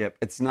relationship.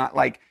 It's not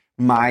like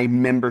my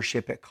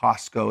membership at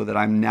Costco that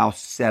I'm now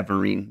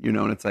severing,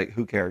 and it's like,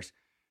 who cares?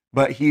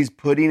 But he's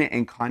putting it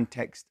in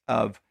context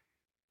of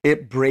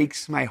it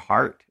breaks my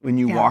heart when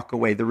you walk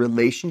away. The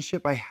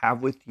relationship I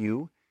have with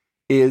you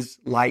is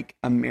like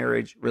a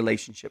marriage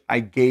relationship. I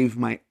gave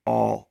my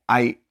all.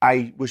 I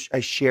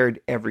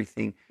shared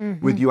everything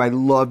with you. I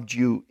loved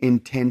you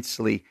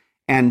intensely.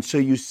 And so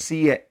you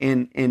see it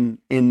in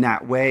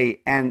that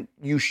way. And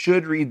you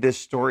should read this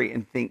story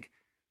and think,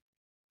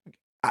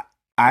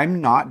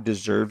 I'm not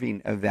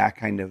deserving of that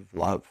kind of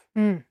love.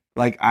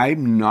 Like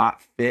I'm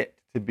not fit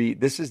to be,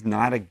 this is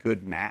not a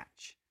good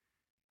match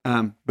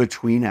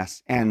between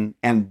us. And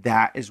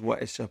that is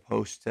what is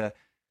supposed to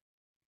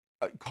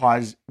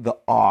cause the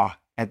awe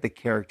at the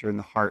character and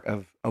the heart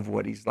of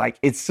what he's like.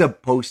 It's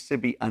supposed to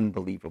be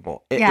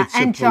unbelievable.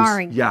 And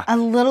jarring. Yeah. A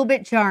little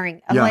bit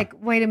jarring. I'm like,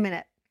 wait a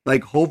minute.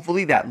 Like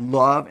hopefully that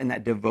love and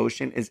that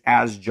devotion is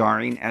as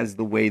jarring as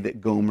the way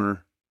that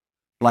Gomer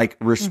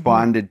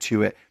responded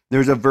to it.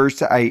 There's a verse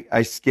that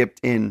I skipped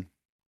in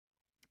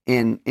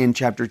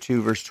chapter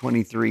 2, verse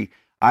 23.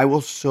 I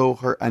will sow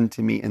her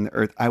unto me in the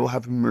earth. I will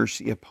have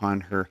mercy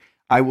upon her.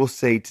 I will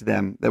say to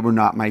them that were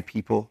not my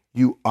people,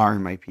 you are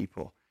my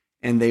people.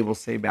 And they will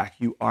say back,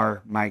 you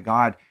are my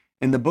God.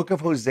 And the book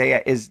of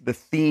Hosea is the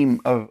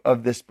theme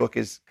of this book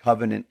is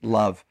covenant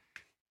love.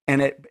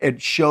 And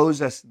it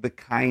shows us the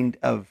kind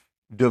of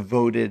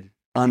devoted,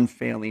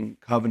 unfailing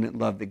covenant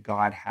love that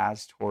God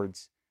has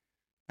towards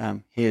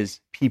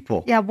his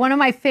people. Yeah, one of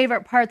my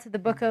favorite parts of the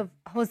book of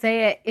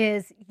Hosea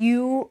is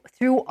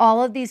through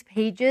all of these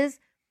pages,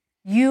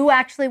 you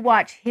actually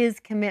watch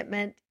his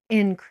commitment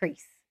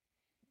increase.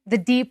 The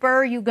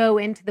deeper you go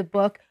into the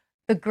book,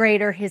 the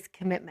greater his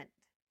commitment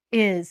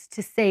is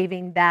to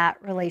saving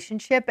that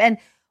relationship. And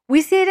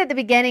we see it at the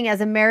beginning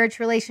as a marriage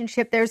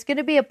relationship. There's going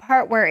to be a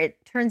part where it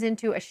turns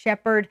into a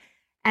shepherd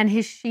and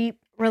his sheep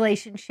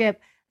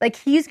relationship. Like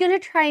he's going to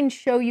try and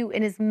show you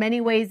in as many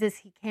ways as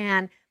he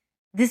can.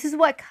 This is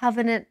what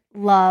covenant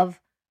love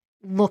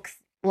looks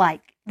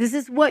like. This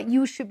is what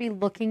you should be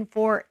looking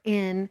for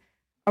in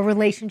a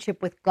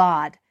relationship with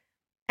God.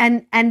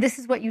 And this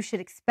is what you should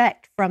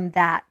expect from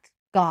that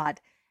God.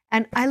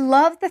 And I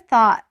love the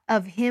thought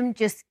of him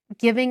just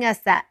giving us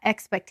that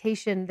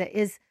expectation that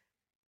is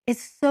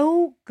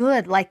so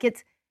good. Like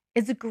it's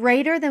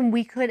greater than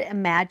we could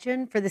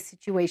imagine for the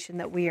situation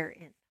that we are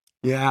in.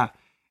 Yeah.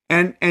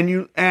 And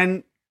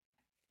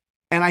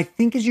I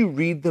think as you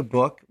read the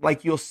book,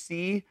 like you'll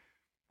see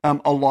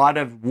a lot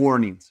of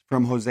warnings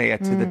from Hosea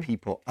to the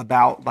people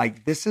about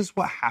like, this is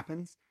what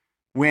happens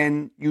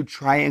when you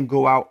try and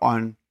go out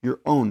on your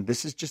own.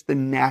 This is just the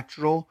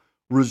natural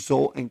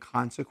result and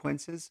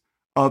consequences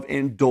of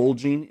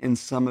indulging in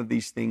some of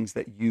these things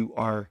that you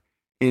are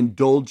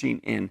indulging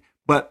in.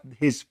 But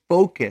his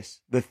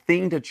focus, the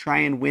thing to try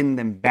and win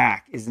them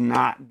back, is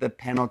not the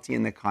penalty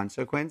and the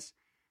consequence,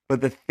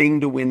 but the thing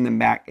to win them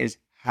back is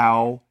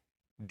how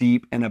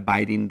deep and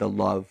abiding the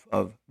love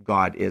of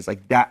God is.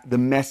 Like that, the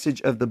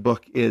message of the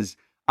book is,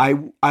 I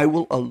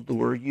will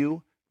allure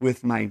you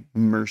with my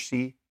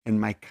mercy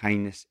and my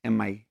kindness and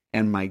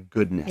my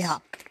goodness. Yeah.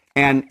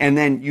 And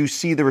then you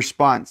see the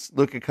response.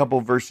 Look a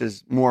couple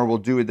verses more. We'll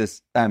do with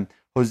this.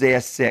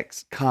 Hosea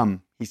 6,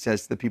 come, he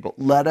says to the people,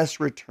 let us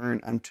return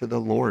unto the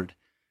Lord.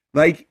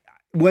 Like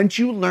once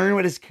you learn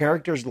what his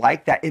character is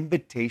like, that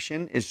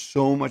invitation is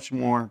so much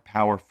more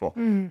powerful.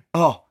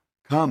 Oh,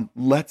 come,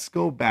 let's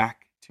go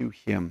back to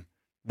him.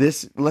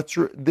 This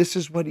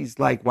is what he's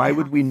like. Why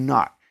would we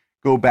not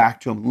go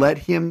back to him? Let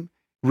him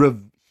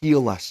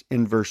heal us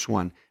in verse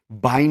 1.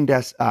 Bind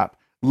us up.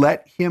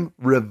 Let him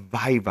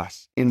revive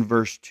us in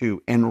verse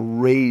 2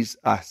 and raise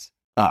us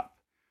up.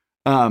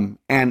 And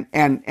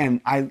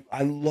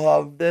I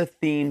love the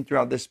theme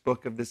throughout this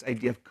book of this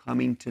idea of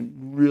coming to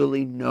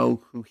really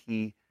know who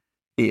he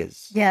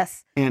is.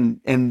 Yes.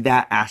 And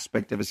that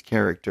aspect of his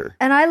character.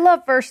 And I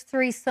love verse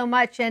 3 so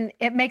much, and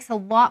it makes a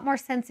lot more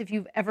sense if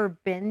you've ever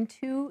been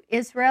to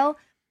Israel.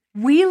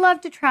 We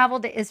love to travel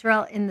to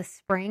Israel in the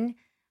spring.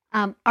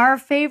 Our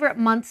favorite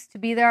months to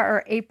be there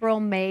are April,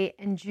 May,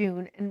 and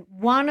June. And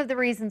one of the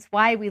reasons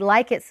why we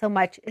like it so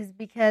much is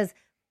because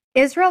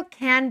Israel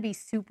can be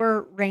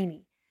super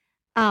rainy.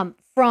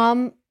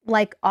 From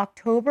like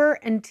October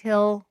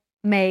until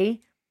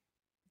May.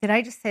 Did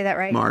I just say that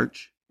right?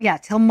 March. Yeah,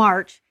 till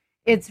March.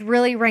 It's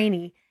really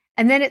rainy.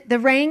 And then the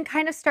rain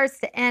kind of starts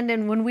to end.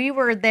 And when we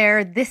were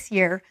there this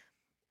year,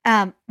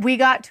 we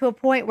got to a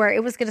point where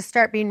it was going to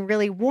start being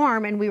really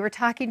warm. And we were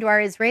talking to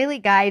our Israeli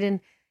guide,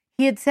 and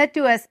he had said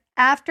to us,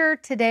 after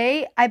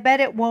today, I bet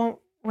it won't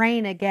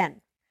rain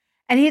again.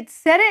 And he had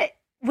said it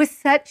with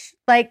such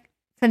like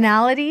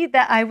finality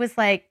that I was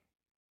like,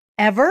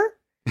 ever?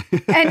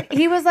 And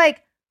he was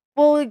like,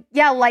 well,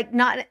 yeah, like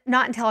not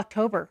until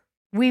October.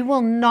 We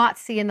will not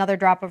see another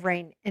drop of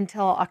rain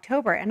until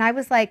October. And I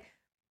was like,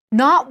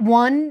 not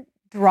one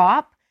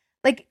drop.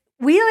 Like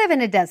we live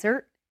in a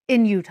desert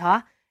in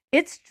Utah.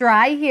 It's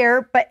dry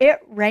here, but it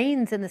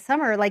rains in the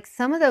summer. Like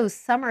some of those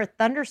summer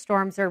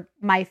thunderstorms are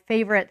my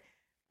favorite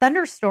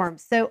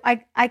thunderstorms. So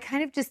I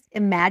kind of just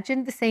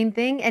imagined the same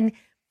thing. And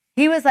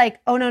he was like,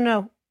 oh,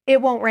 no,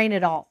 it won't rain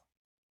at all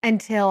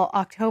until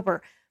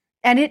October.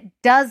 And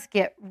it does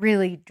get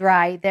really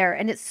dry there.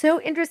 And it's so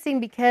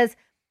interesting because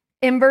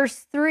in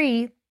verse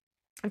 3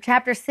 of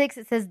chapter 6,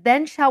 it says,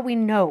 then shall we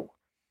know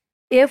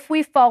if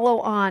we follow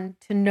on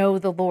to know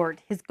the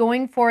Lord. His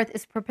going forth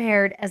is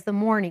prepared as the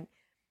morning,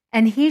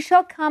 and he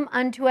shall come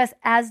unto us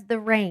as the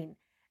rain,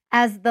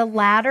 as the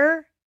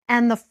latter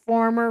and the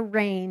former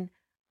rain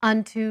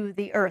unto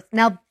the earth.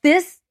 Now,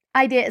 this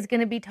idea is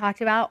going to be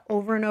talked about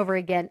over and over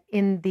again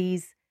in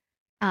these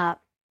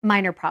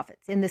minor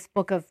prophets, in this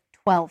book of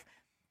 12.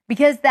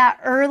 Because that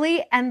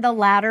early and the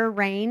latter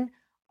rain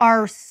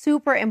are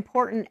super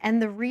important. And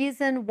the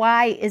reason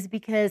why is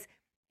because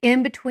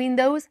in between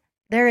those,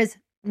 there is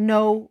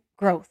no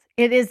growth.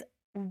 It is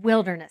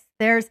wilderness.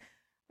 There's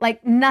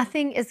like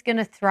nothing is going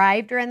to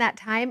thrive during that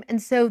time.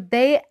 And so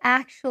they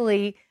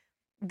actually,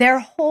 their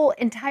whole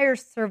entire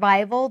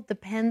survival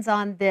depends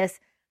on this,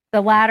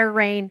 the latter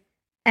rain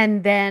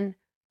and then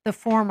the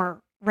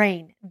former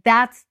rain.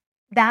 That's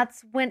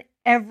when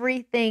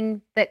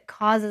everything that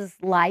causes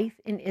life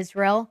in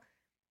Israel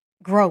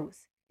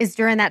grows, is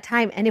during that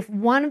time. And if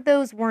one of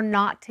those were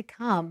not to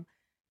come,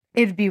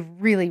 it'd be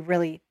really,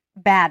 really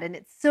bad. And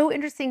it's so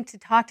interesting to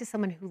talk to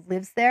someone who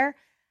lives there,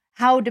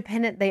 how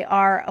dependent they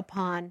are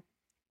upon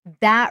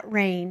that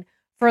rain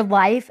for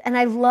life. And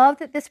I love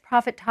that this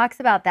prophet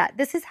talks about that.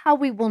 This is how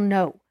we will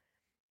know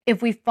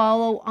if we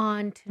follow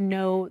on to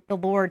know the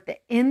Lord, that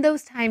in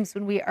those times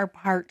when we are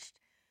parched,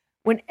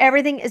 when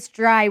everything is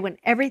dry, when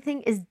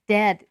everything is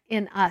dead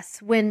in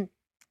us, when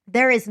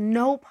there is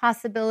no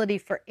possibility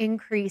for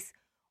increase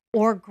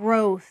or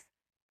growth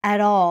at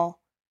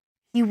all,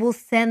 he will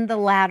send the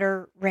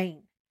latter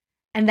rain.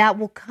 And that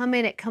will come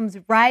in. It comes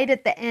right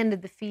at the end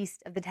of the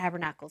Feast of the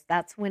Tabernacles.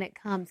 That's when it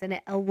comes. And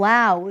it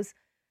allows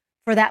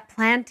for that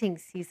planting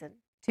season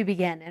to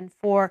begin and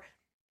for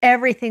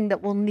everything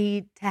that will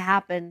need to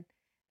happen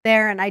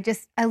there. And I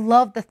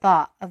love the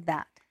thought of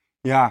that.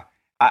 Yeah.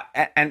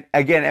 And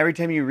again, every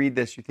time you read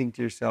this, you think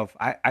to yourself,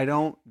 I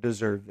don't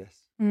deserve this.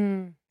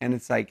 And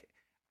it's like,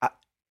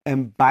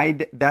 and by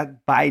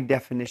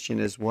definition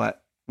is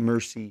what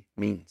mercy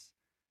means,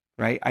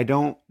 right? I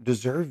don't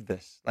deserve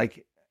this.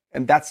 Like,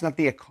 and that's not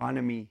the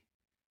economy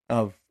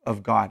of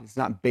God. It's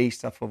not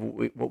based off of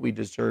what we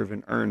deserve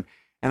and earn.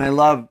 And I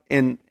love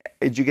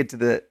as you get to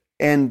the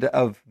end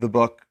of the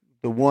book,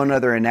 the one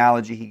other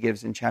analogy he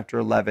gives in chapter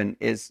 11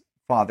 is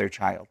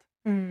father-child.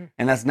 Mm.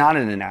 And that's not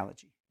an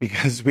analogy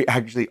because we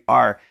actually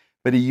are.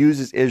 But he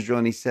uses Israel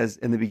and he says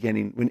in the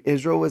beginning, when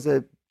Israel was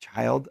a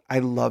child, I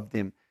loved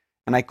him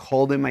and I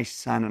called him my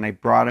son and I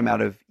brought him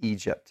out of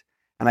Egypt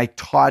and I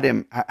taught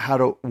him how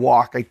to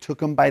walk. I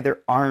took him by their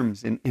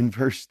arms in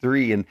verse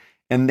 3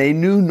 and they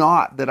knew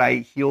not that I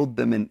healed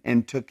them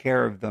and took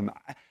care of them.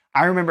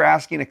 I remember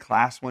asking a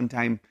class one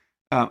time,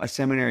 a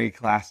seminary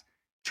class,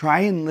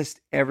 try and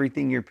list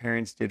everything your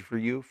parents did for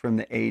you from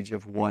the age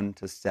of 1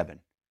 to 7.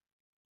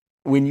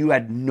 When you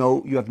have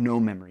no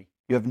memory,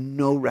 you have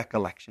no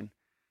recollection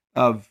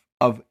of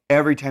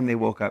every time they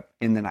woke up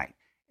in the night,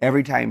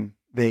 every time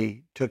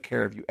they took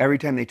care of you, every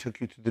time they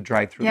took you to the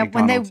drive-through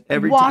McDonald's,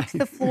 when they walked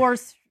the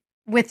floors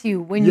with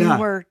you when you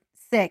were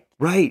sick.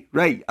 Right.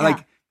 Yeah.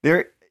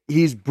 Like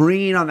he's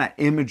bringing on that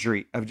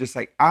imagery of just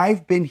like,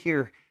 I've been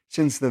here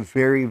since the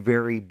very,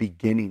 very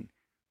beginning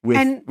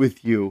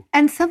with you.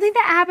 And something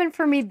that happened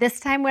for me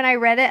this time when I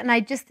read it, and I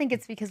just think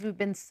it's because we've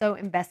been so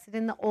invested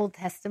in the Old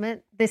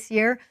Testament this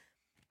year,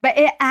 but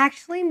it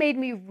actually made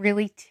me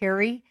really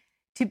teary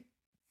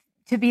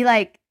to be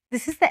like,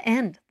 this is the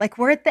end. Like,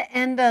 we're at the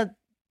end of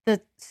the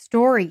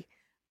story.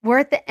 We're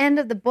at the end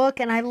of the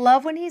book. And I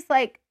love when he's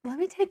like, let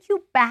me take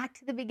you back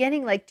to the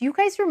beginning. Like, do you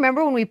guys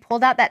remember when we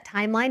pulled out that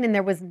timeline and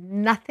there was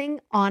nothing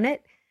on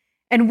it?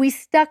 And we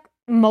stuck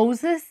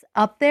Moses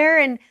up there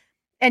and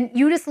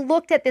you just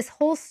looked at this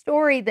whole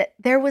story that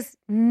there was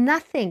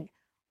nothing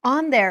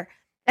on there.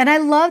 And I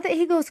love that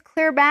he goes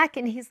clear back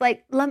and he's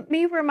like, let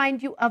me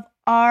remind you of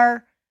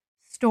our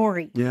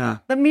story. Yeah.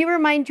 Let me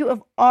remind you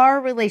of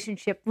our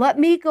relationship. Let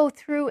me go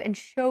through and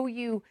show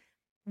you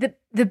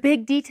the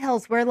big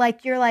details where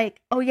like, you're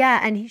like, oh yeah.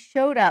 And he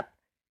showed up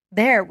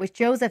there with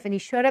Joseph and he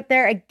showed up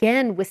there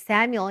again with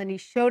Samuel and he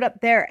showed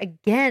up there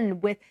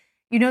again with,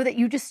 that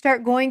you just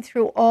start going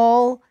through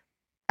all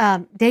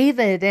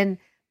David and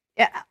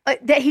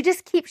that he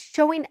just keeps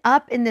showing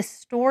up in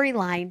this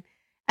storyline.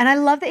 And I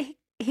love that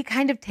he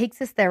kind of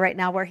takes us there right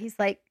now where he's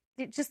like,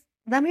 just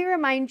let me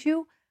remind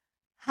you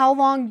how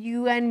long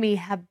you and me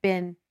have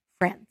been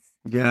friends.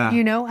 Yeah.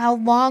 How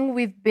long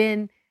we've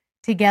been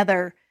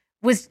together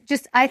was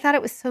just, I thought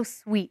it was so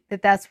sweet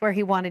that that's where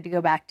he wanted to go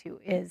back to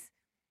is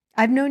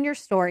I've known your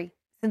story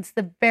since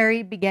the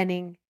very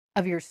beginning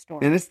of your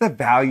story. And it's the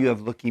value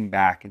of looking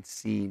back and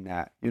seeing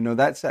that,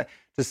 that's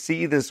to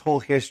see this whole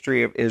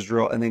history of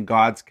Israel and then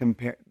God's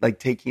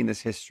taking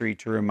this history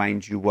to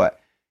remind you what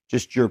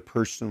just your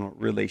personal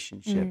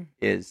relationship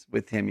is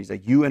with him. He's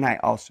like, you and I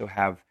also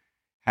have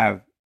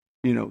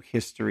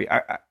history.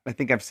 I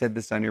think I've said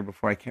this on here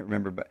before. I can't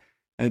remember, but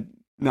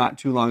not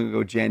too long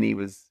ago, Jenny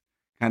was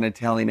kind of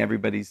telling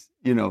everybody's,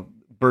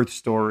 birth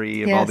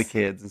story of all the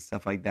kids and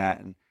stuff like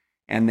that.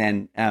 And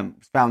then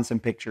found some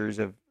pictures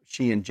of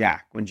she and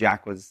Jack when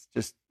Jack was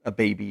just a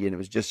baby and it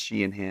was just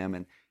she and him.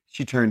 And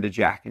she turned to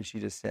Jack and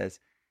she just says,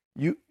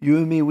 you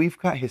and me, we've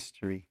got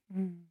history,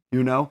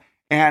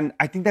 And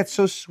I think that's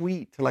so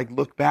sweet to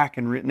look back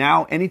and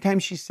now anytime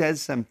she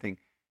says something,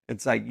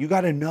 it's like, you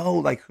got to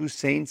know who's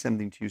saying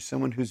something to you,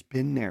 someone who's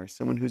been there,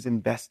 someone who's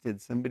invested,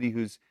 somebody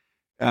who's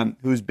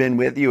been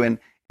with you.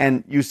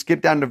 And you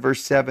skip down to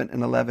verse 7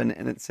 and 11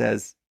 and it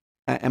says,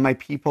 and my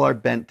people are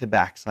bent to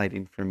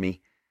backsliding from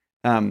me.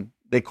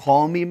 They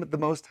call me the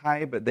Most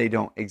High, but they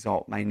don't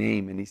exalt my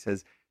name. And he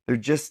says, they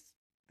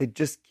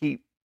just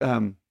keep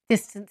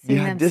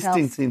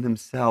distancing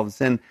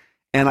themselves. And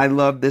I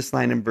love this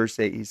line in verse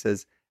 8. He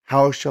says,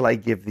 how shall I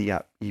give thee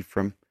up,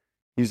 Ephraim?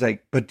 He's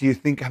like, but do you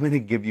think I'm going to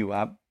give you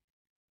up?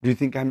 Do you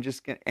think I'm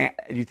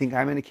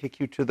going to kick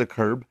you to the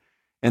curb?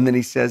 And then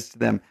he says to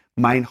them,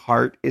 mine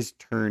heart is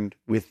turned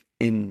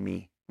within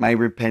me. My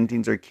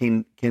repentings are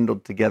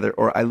kindled together.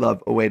 Or I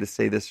love a way to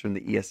say this from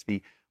the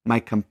ESV. My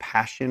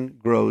compassion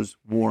grows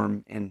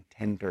warm and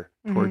tender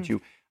towards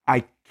you.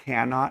 I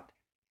cannot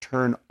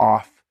turn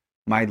off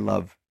my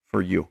love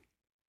for you.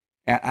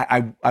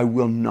 I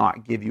will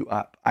not give you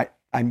up.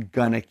 I'm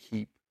gonna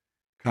keep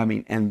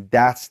coming. And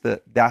that's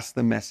the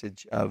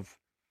message of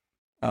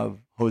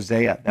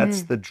Hosea.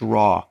 That's the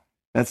draw.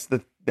 That's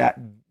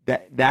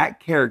that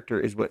character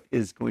is what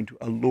is going to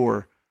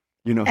allure,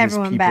 his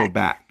everyone people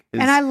back.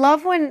 And I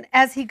love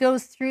as he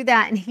goes through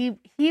that and he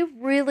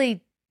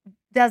really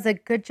does a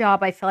good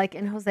job, I feel like,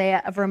 in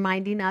Hosea of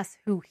reminding us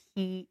who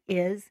he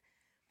is.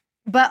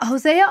 But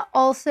Hosea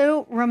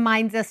also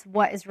reminds us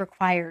what is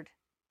required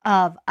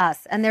of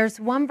us. And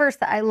there's one verse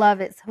that I love.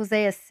 It's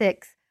Hosea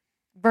 6,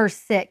 verse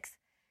 6.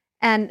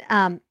 And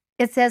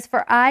it says,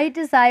 for I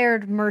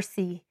desired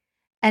mercy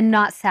and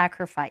not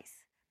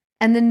sacrifice,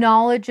 and the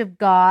knowledge of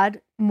God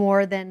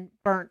more than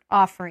burnt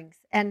offerings.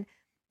 And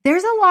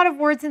there's a lot of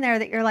words in there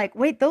that you're like,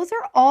 wait, those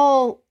are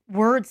all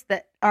words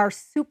that are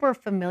super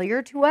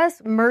familiar to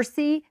us.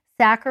 Mercy,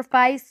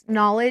 sacrifice,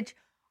 knowledge,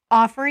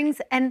 offerings.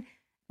 And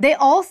they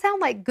all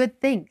sound like good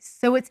things.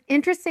 So it's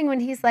interesting when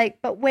he's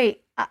like, but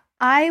wait,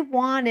 I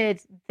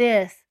wanted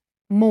this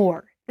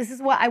more. This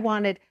is what I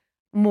wanted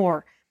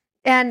more.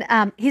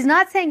 And he's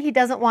not saying he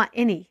doesn't want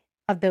any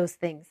of those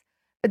things,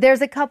 but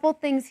there's a couple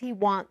things he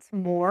wants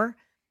more.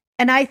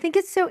 And I think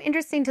it's so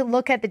interesting to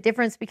look at the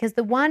difference, because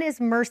the one is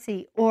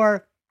mercy,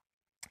 or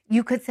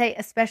you could say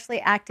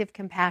especially active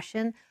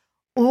compassion,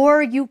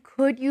 or you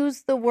could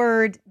use the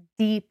word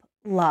deep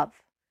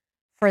love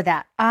for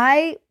that.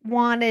 I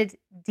wanted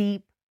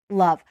deep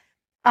love.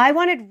 I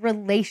wanted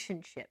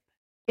relationship,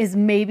 is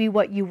maybe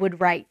what you would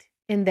write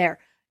in there.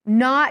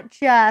 Not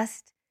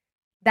just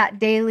that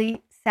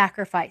daily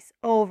sacrifice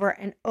over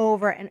and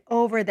over and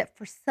over, that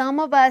for some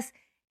of us,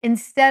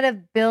 instead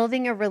of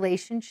building a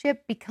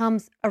relationship,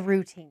 becomes a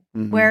routine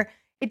where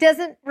it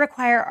doesn't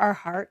require our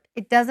heart.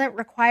 It doesn't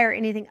require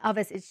anything of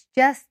us. It's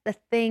just the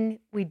thing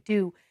we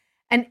do.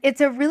 And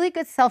it's a really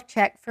good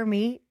self-check for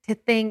me to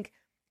think,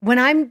 when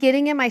I'm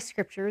getting in my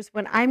scriptures,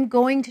 when I'm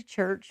going to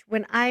church,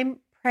 when I'm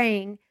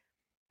praying,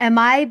 am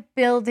I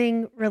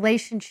building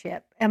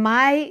relationship? Am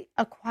I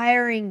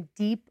acquiring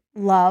deep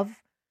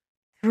love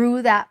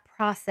through that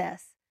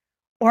process?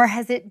 Or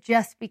has it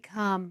just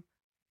become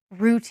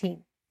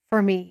routine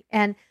for me?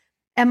 And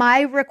am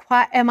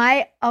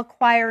I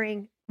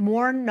acquiring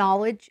more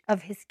knowledge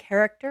of his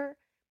character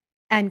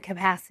and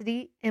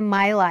capacity in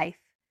my life?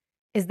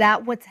 Is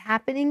that what's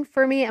happening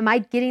for me? Am I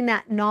getting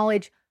that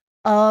knowledge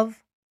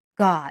of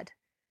God,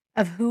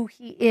 of who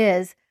he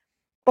is?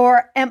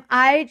 Or am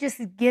I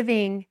just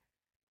giving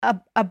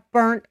a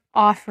burnt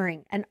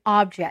offering, an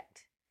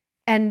object,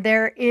 and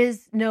there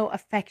is no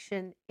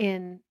affection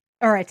in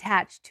or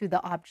attached to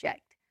the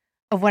object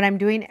of what I'm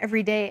doing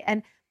every day?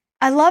 And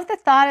I love the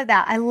thought of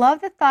that. I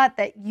love the thought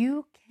that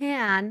you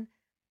can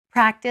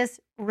practice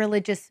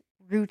religious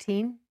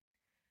routine.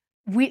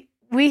 We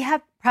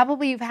have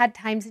probably, you've had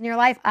times in your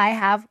life, I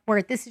have,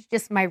 where this is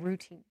just my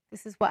routine.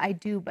 This is what I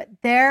do. But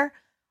there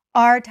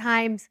are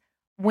times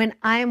when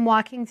I'm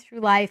walking through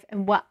life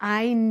and what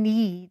I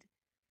need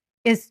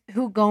is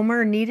who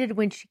Gomer needed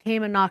when she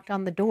came and knocked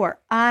on the door.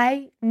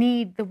 I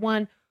need the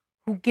one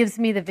who gives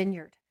me the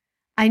vineyard.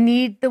 I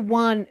need the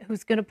one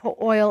who's going to put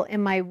oil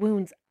in my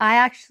wounds. I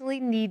actually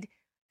need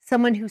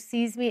someone who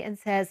sees me and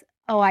says,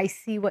 oh, I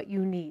see what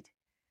you need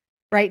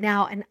right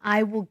now, and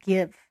I will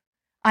give.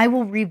 I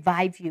will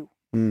revive you.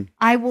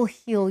 I will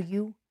heal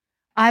you.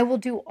 I will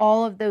do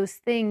all of those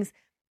things.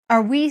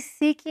 Are we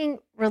seeking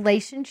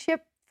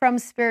relationship from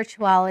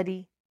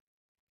spirituality,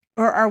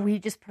 or are we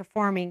just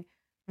performing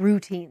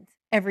routines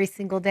every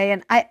single day?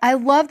 And I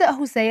love that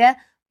Hosea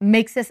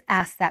makes us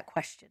ask that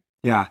question.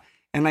 Yeah.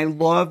 And I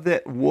love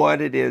that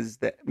what it is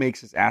that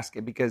makes us ask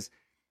it, because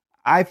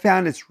I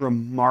found it's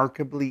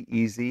remarkably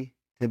easy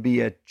to be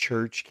a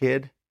church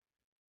kid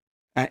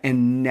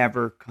and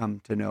never come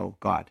to know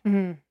God.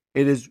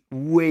 It is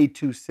way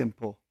too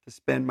simple to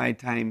spend my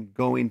time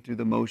going through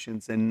the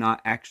motions and not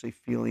actually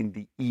feeling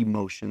the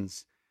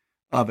emotions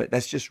of it.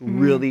 That's just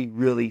really,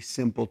 really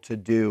simple to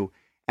do.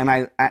 And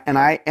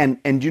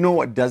you know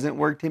what doesn't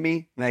work to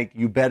me? Like,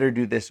 you better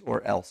do this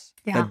or else.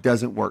 Yeah. That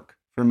doesn't work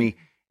for me.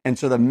 And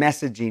so the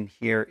messaging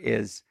here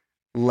is,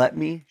 let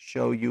me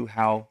show you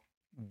how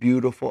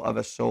beautiful of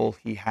a soul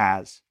he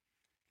has,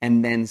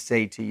 and then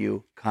say to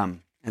you,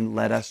 come and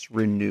let us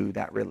renew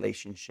that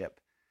relationship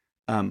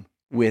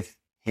with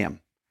him.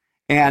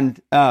 And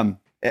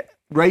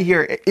right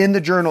here in the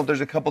journal,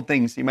 there's a couple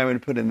things you might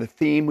want to put in. The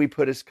theme we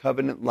put is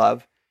covenant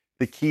love.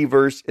 The key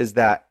verse is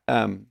that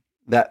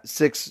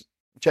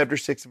chapter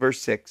 6, verse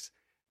 6.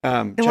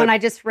 The one I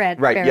just read.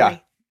 Right, barely.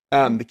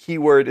 yeah. The key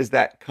word is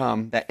that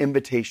come, that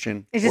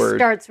invitation It just word.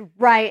 starts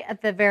right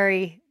at the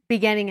very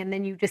beginning, and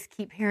then you just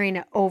keep hearing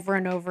it over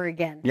and over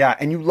again. Yeah,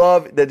 and you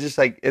love that, just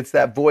like it's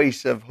that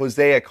voice of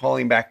Hosea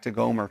calling back to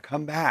Gomer,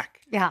 come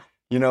back. Yeah.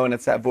 You know, and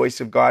it's that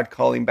voice of God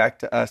calling back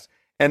to us.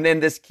 And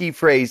then this key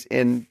phrase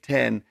in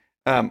 10,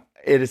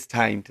 it is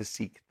time to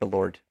seek the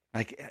Lord.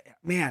 Like,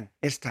 man,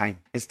 it's time.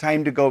 It's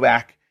time to go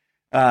back.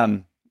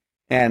 And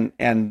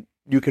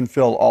you can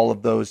fill all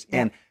of those.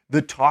 Yeah. And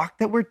the talk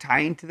that we're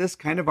tying to this,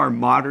 kind of our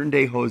modern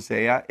day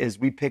Hosea, is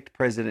we picked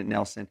President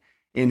Nelson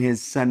in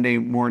his Sunday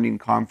morning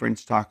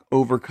conference talk,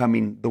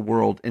 Overcoming the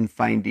World and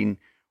Finding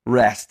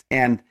Rest.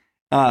 And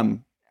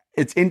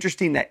it's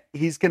interesting that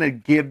he's going to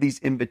give these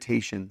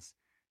invitations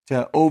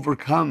to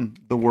overcome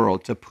the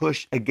world, to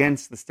push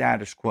against the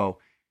status quo,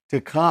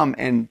 to come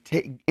and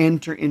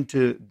enter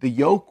into the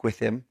yoke with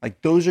him.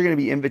 Like, those are going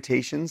to be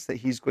invitations that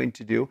he's going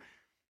to do.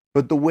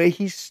 But the way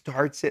he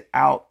starts it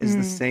out is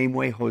the same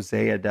way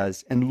Hosea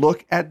does. And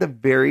look at the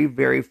very,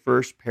 very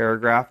first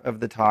paragraph of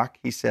the talk.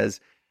 He says,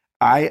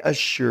 I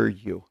assure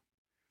you.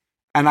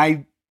 And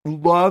I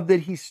love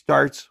that he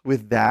starts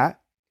with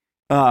that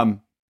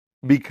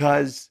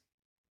because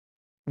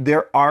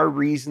there are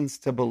reasons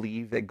to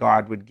believe that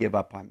God would give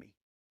up on me.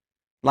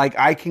 Like,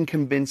 I can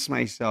convince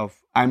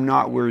myself I'm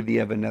not worthy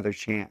of another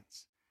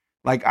chance.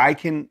 Like, I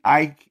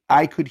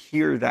could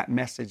hear that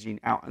messaging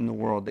out in the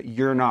world that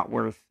you're not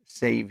worth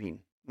saving.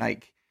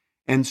 Like,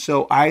 and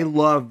so I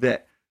love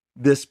that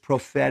this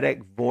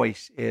prophetic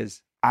voice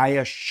is, I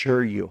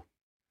assure you.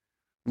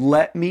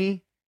 Let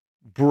me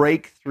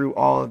break through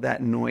all of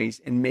that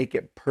noise and make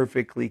it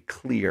perfectly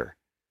clear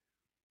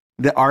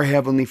that our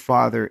Heavenly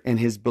Father and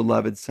his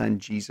beloved Son,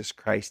 Jesus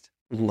Christ,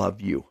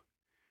 love you.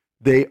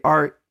 They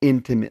are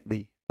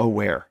intimately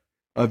aware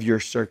of your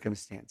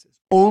circumstances.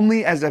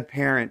 Only as a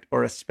parent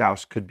or a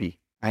spouse could be.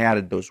 I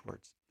added those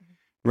words,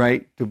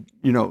 right?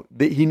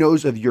 He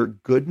knows of your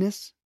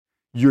goodness,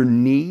 your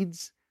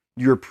needs,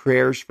 your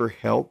prayers for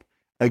help.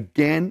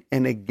 Again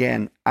and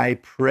again, I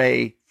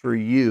pray for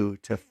you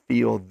to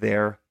feel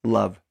their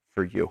love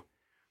for you,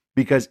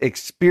 because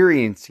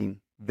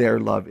experiencing their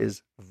love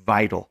is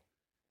vital,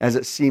 as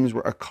it seems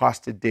we're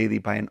accosted daily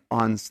by an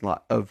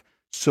onslaught of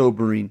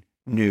sobering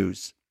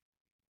news.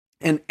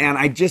 And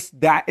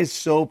that is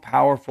so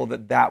powerful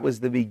that was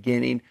the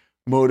beginning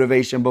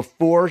motivation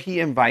before he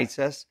invites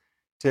us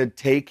to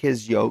take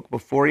his yoke,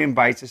 before he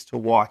invites us to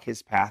walk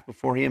his path,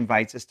 before he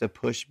invites us to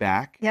push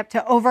back. Yep,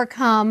 to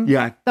overcome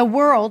the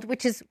world,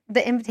 which is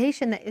the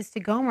invitation that is to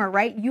Gomer,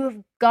 right? You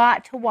have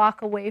got to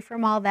walk away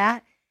from all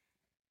that.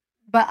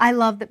 But I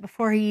love that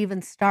before he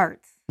even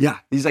starts. Yeah,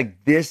 he's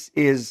like, this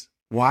is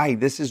why.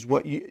 This is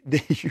what you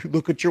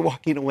look what you're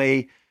walking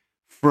away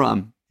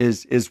from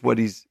is what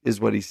he's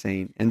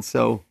saying. And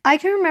so I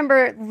can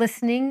remember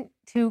listening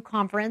to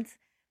conference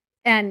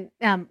and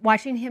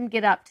watching him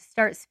get up to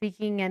start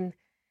speaking, and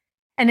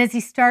as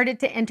he started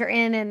to enter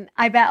in, and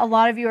I bet a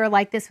lot of you are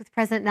like this with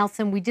President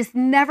Nelson, we just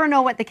never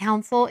know what the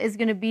council is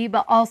going to be,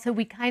 but also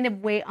we kind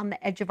of wait on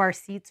the edge of our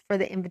seats for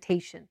the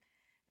invitation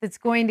that's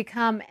going to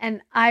come.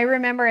 And I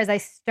remember as I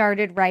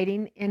started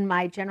writing in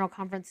my general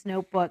conference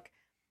notebook,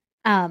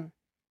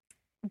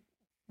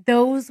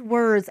 those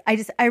words,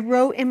 I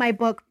wrote in my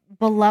book,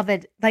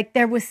 beloved, like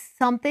there was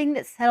something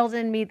that settled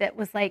in me that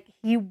was like,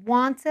 he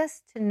wants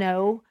us to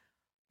know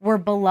we're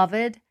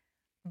beloved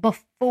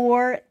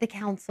before the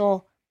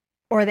council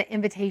or the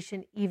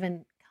invitation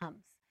even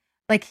comes.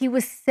 Like he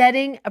was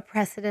setting a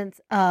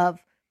precedence of,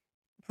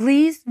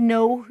 please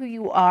know who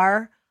you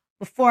are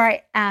before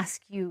I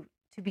ask you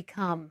to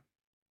become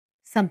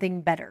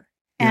something better.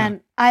 Yeah.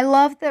 And I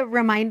love the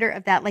reminder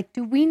of that. Like,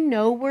 do we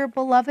know we're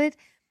beloved?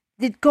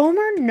 Did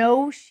Gomer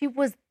know she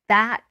was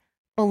that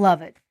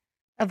beloved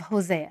of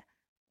Hosea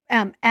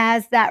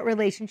as that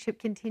relationship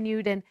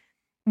continued? And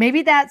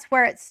maybe that's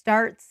where it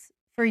starts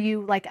for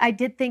you. Like, I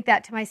did think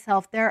that to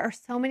myself. There are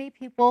so many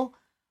people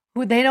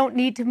who they don't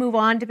need to move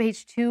on to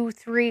page 2,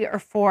 3, or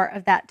 4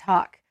 of that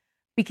talk,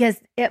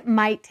 because it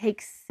might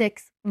take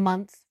 6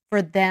 months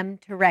for them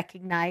to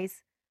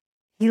recognize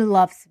he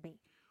loves me.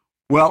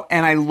 Well,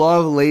 and I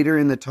love later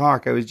in the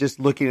talk, I was just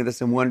looking at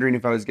this and wondering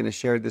if I was going to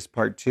share this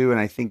part too. And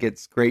I think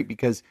it's great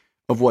because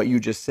of what you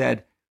just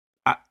said.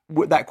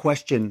 That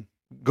question,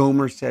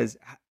 Gomer says,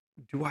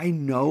 do I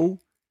know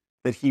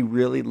that he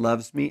really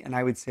loves me? And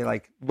I would say,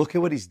 like, look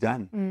at what he's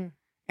done. Mm.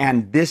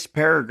 And this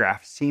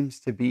paragraph seems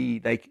to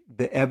be like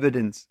the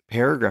evidence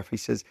paragraph. He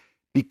says,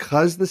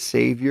 because the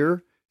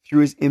Savior,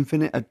 through his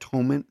infinite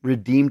atonement,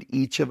 redeemed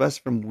each of us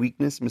from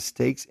weakness,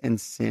 mistakes,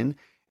 and sin,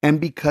 and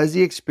because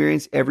he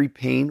experienced every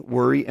pain,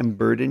 worry, and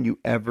burden you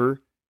ever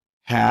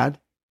had,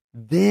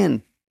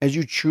 then as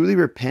you truly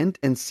repent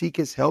and seek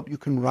his help, you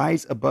can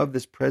rise above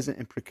this present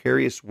and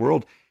precarious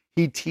world.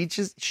 He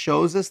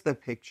shows us the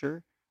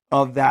picture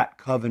of that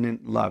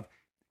covenant love.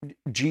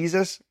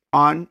 Jesus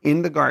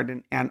in the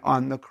garden and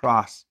on the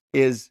cross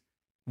is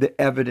the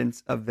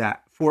evidence of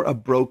that. For a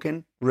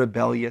broken,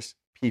 rebellious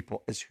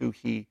people is who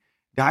he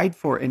died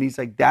for. And he's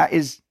like, that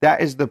is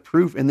the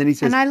proof. And then he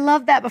says, and I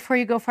love that before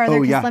you go farther,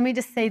 because let me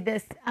just say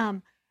this.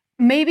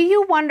 Maybe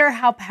you wonder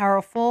how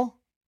powerful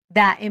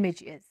that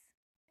image is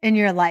in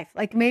your life.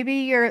 Like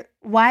maybe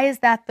why is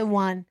that the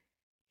one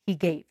he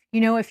gave?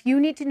 You know, if you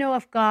need to know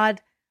if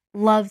God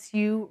loves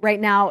you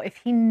right now, if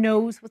he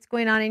knows what's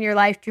going on in your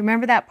life, do you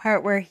remember that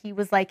part where he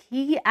was like,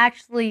 he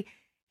actually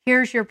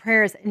hears your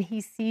prayers and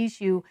he sees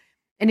you.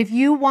 And if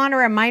you want a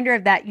reminder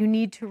of that, you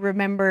need to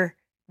remember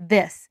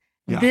this.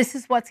 Yeah. This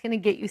is what's going to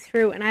get you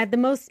through. And I had the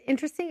most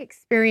interesting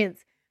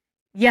experience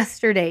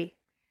yesterday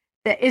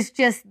that is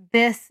just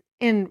this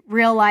in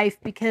real life,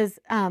 because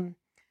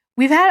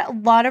we've had a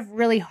lot of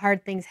really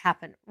hard things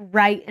happen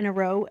right in a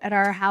row at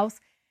our house.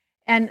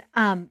 And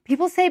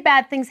people say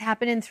bad things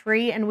happen in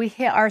 3, and we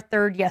hit our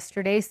 3rd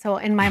yesterday. So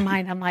in my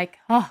mind, I'm like,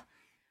 oh,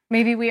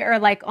 maybe we are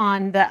like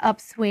on the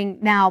upswing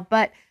now.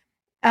 But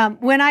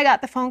when I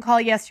got the phone call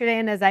yesterday,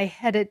 and as I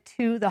headed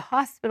to the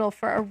hospital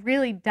for a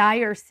really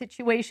dire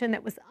situation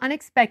that was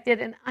unexpected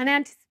and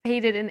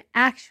unanticipated and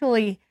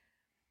actually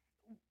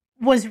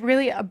was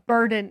really a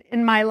burden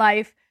in my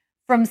life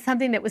from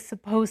something that was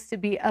supposed to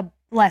be a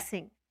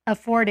blessing, a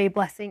 4-day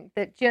blessing,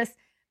 that just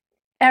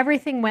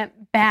everything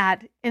went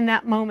bad in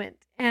that moment.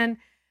 And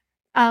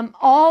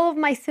all of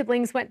my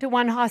siblings went to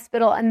one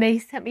hospital and they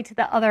sent me to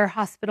the other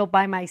hospital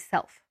by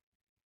myself.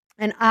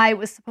 And I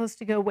was supposed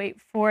to go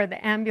wait for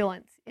the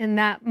ambulance in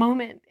that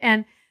moment.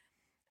 And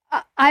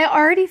I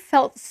already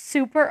felt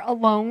super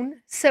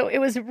alone. So it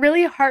was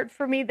really hard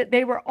for me that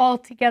they were all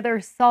together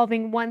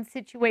solving one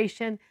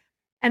situation.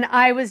 And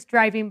I was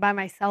driving by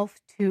myself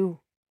to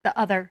the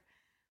other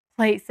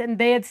place. And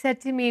they had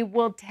said to me,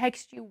 we'll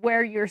text you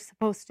where you're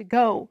supposed to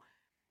go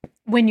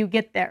when you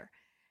get there.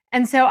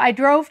 And so I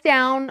drove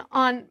down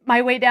on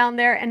my way down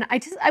there, and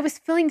I was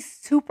feeling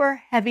super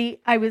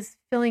heavy. I was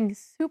feeling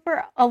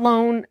super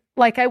alone.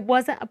 like I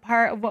wasn't a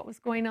part of what was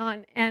going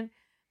on. And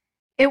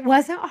it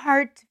wasn't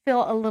hard to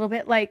feel a little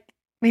bit like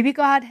maybe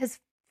God has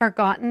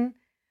forgotten,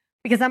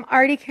 because I'm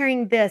already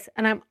carrying this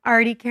and I'm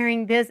already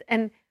carrying this,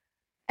 and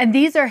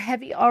these are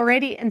heavy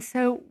already. And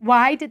so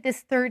why did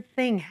this third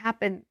thing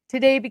happen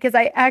today? Because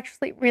I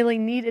actually really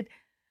needed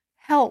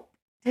help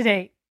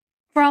today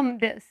from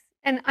this.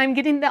 And I'm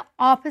getting the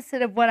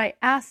opposite of what I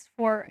asked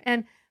for.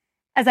 And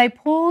as I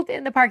pulled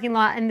in the parking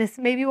lot, and this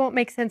maybe won't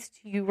make sense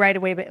to you right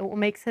away, but it will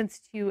make sense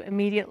to you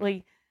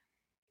immediately.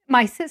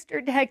 My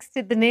sister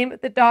texted the name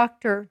of the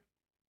doctor,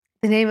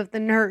 the name of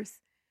the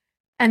nurse,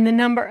 and the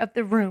number of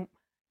the room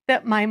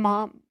that my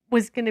mom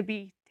was going to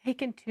be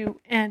taken to.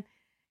 And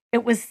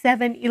it was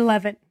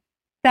 711.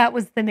 That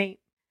was the name.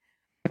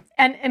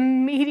 And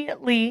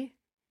immediately,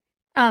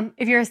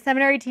 if you're a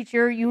seminary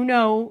teacher, you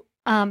know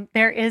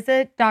there is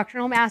a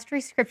doctrinal mastery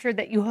scripture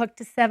that you hook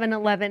to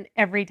 711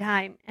 every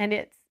time. And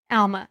it's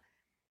Alma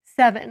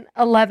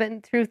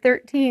 7:11 through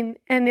 13.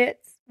 And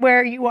it's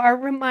where you are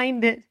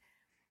reminded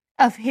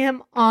of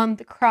him on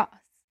the cross,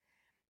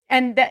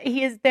 and that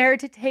he is there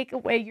to take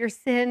away your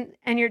sin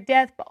and your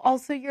death, but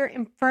also your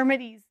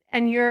infirmities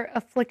and your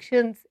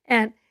afflictions.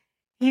 And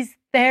he's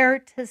there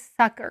to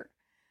succor.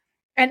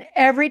 And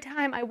every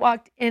time I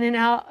walked in and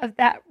out of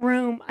that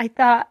room, I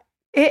thought,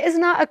 it is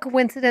not a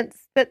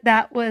coincidence that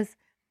that was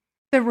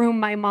the room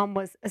my mom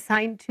was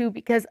assigned to,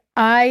 because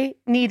I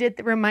needed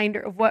the reminder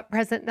of what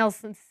President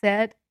Nelson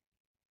said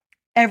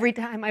every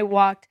time I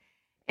walked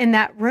in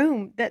that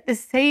room, that the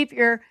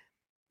Savior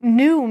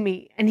knew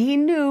me and he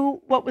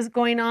knew what was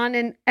going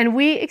on. And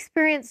we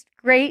experienced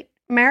great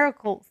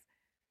miracles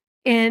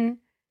in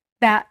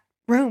that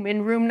room,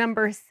 in room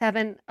number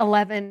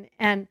 711.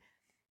 And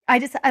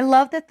I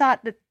love the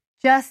thought that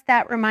just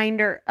that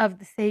reminder of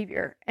the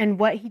Savior and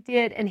what he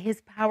did and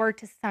his power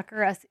to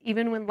succor us,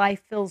 even when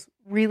life feels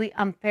really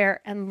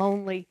unfair and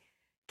lonely,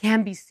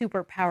 can be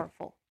super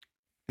powerful.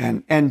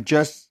 And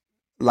just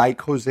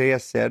like Hosea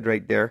said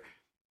right there,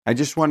 I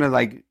just want to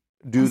like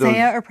do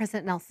Hosea or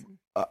President Nelson?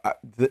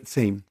 The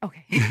same.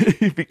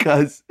 Okay.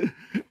 because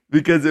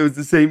it was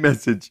the same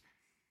message.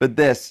 But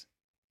I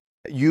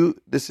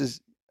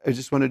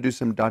just want to do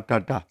some ...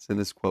 in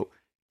this quote.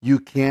 You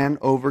can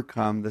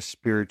overcome the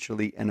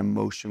spiritually and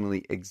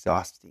emotionally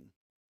exhausting.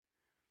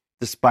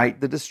 Despite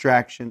the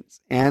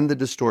distractions and the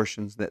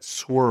distortions that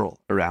swirl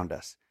around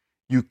us,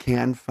 you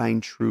can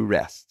find true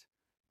rest,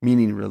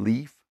 meaning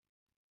relief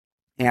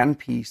and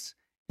peace,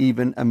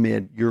 even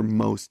amid your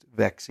most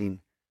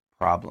vexing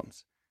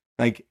problems.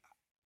 Like,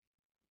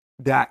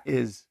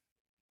 that's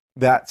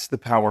the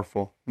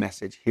powerful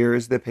message. Here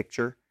is the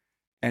picture,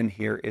 and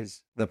here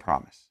is the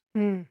promise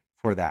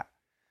for that.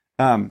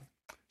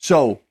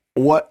 So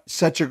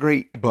such a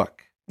great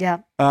book. Yeah.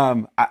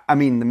 I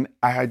mean,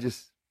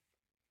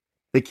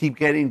 they keep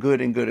getting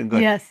good and good and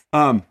good. Yes.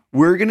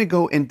 We're going to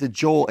go into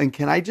Joel, and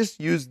can I just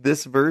use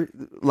this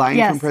line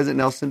from President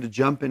Nelson to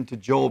jump into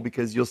Joel,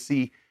 because you'll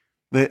see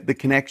the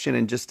connection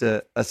in just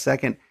a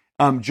second.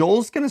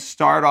 Joel's going to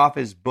start off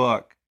his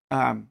book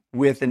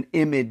with an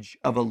image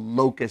of a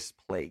locust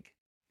plague.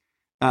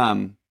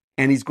 And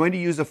he's going to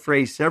use a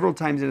phrase several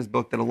times in his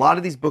book that a lot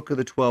of these Book of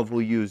the 12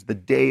 will use, the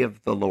day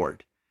of the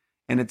Lord.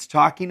 And it's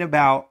talking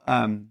about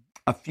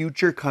a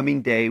future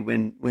coming day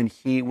when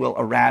he will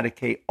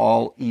eradicate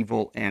all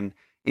evil and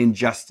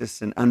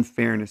injustice and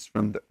unfairness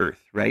from the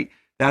earth, right?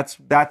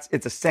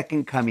 It's a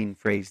second coming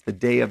phrase, the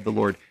day of the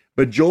Lord.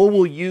 But Joel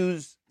will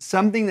use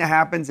something that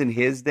happens in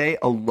his day,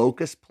 a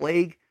locust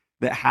plague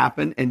that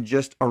happened and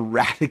just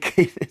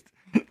eradicated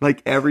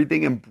like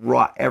everything and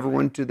brought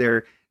everyone to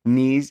their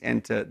knees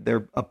and to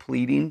a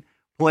pleading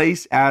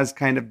place as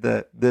kind of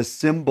the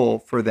symbol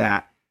for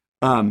that.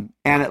 And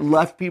it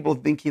left people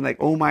thinking like,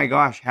 oh my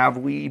gosh, have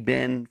we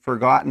been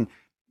forgotten?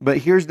 But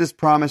here's this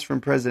promise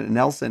from President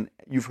Nelson.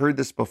 You've heard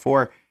this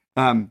before,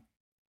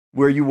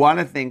 where you want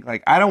to think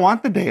like, I don't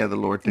want the day of the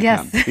Lord to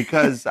come,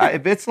 because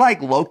if it's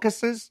like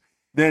locusts,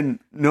 then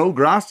no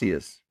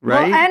gracias,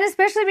 right? Well, and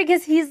especially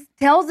because he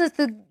tells us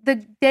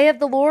the day of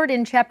the Lord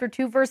in chapter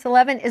 2, verse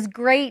 11 is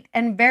great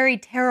and very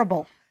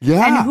terrible.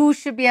 Yeah. And who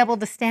should be able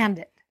to stand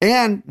it?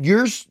 And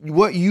your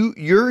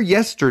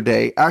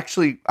yesterday,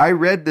 actually, I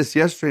read this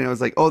yesterday and I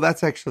was like, oh,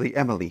 that's actually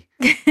Emily.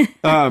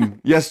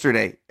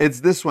 Yesterday. It's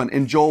this one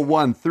in Joel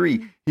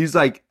 1:3. He's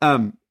like,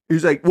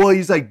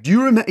 do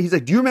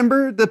you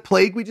remember the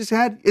plague we just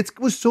had? It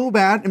was so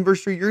bad. In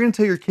verse 3, you're going to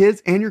tell your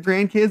kids and your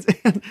grandkids,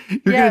 and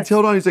you're going to tell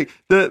it on. He's like,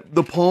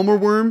 the palmer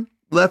worm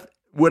left,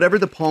 whatever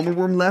the palmer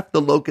worm left,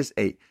 the locust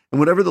ate. And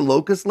whatever the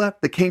locust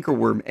left, the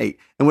cankerworm ate.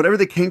 And whatever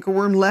the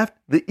cankerworm left,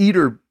 the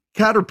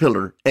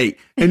caterpillar ate.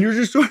 And you're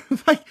just sort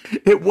of like,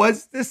 it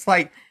was this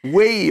like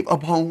wave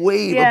upon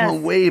wave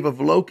upon wave of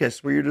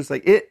locusts where you're just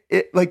like,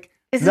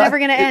 it's never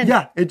going to end.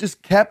 Yeah. It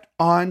just kept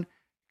on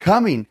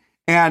coming.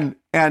 And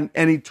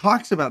he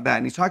talks about that.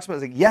 And he talks about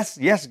like,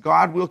 yes,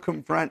 God will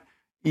confront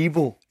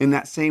evil in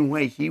that same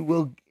way. He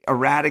will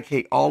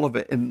eradicate all of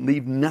it and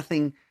leave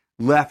nothing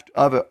left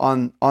of it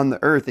on the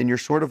earth. And you're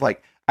sort of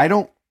like, I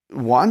don't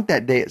want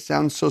that day. It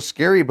sounds so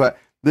scary, but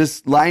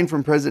This line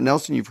from President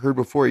Nelson you've heard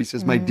before. He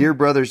says, "My dear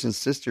brothers and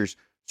sisters,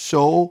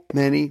 so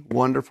many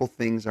wonderful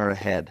things are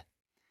ahead.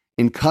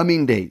 In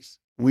coming days,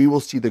 we will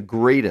see the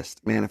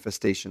greatest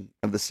manifestation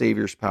of the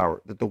Savior's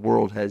power that the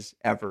world has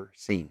ever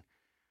seen.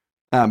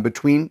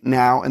 Between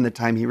now and the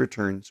time he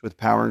returns with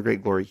power and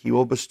great glory, he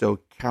will bestow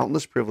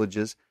countless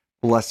privileges,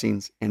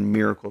 blessings, and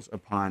miracles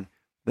upon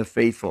the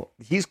faithful."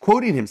 He's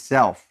quoting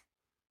himself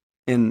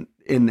in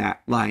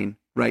that line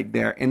right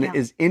there. And it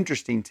is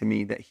interesting to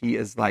me that he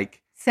is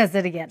like... Says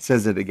it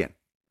again,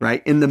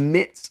 right? In the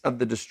midst of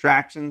the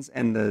distractions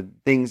and the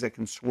things that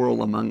can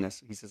swirl among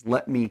us, he says,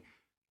 let me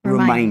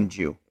remind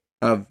you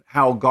of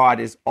how God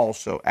is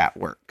also at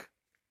work.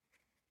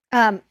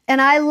 And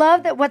I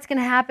love that what's going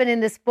to happen in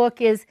this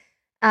book is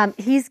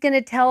he's going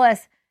to tell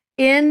us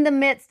in the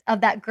midst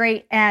of that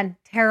great and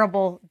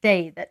terrible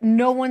day that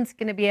no one's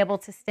going to be able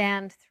to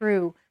stand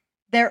through,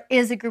 there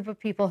is a group of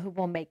people who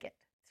will make it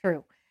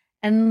through.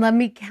 And let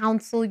me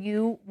counsel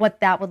you what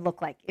that would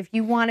look like. If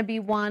you want to be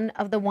one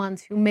of the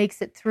ones who makes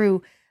it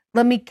through,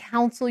 let me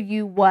counsel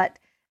you what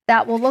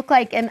that will look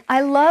like. And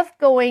I love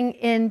going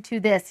into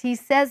this. He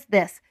says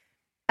this,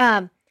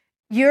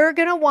 you're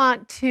going to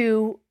want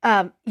to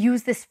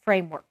use this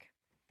framework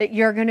that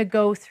you're going to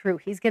go through.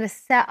 He's going to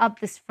set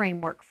up this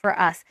framework for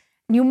us.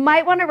 You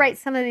might want to write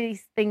some of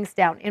these things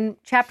down. In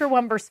chapter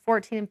 1, verse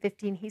 14 and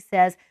 15, he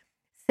says,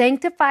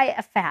 "Sanctify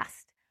a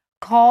fast,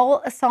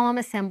 call a solemn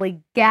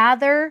assembly,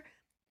 gather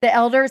the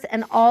elders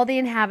and all the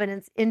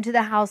inhabitants into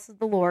the house of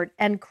the Lord,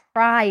 and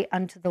cry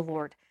unto the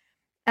Lord,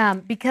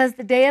 because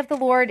the day of the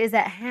Lord is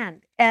at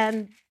hand,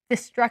 and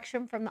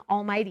destruction from the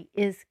Almighty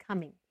is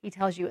coming," he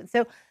tells you. And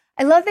so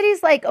I love that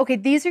he's like, okay,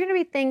 these are going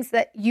to be things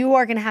that you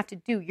are going to have to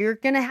do. You're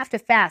going to have to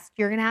fast.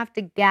 You're going to have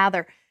to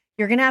gather.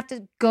 You're going to have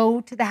to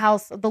go to the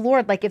house of the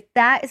Lord. Like, if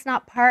that is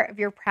not part of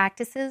your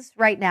practices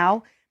right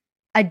now,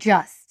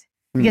 adjust,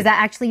 because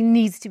that actually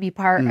needs to be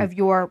part of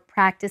your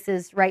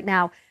practices right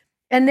now.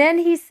 And then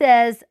he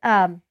says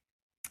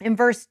in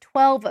verse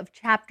 12 of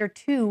chapter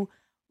 2,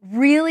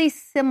 really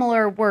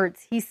similar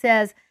words. He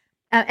says,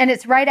 and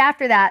it's right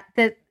after that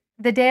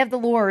the day of the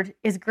Lord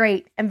is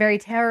great and very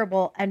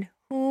terrible, and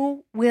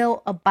who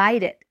will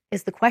abide it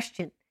is the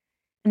question.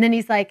 And then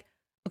he's like,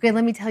 okay,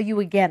 let me tell you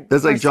again.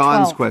 That's like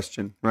John's 12.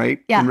 Question,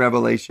 right? Yeah. In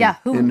Revelation. Yeah,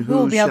 who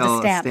will be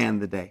able to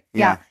stand the day?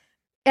 Yeah.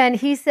 And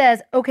he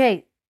says,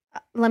 okay,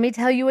 let me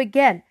tell you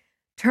again.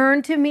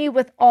 Turn to me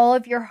with all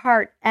of your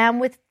heart,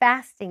 and with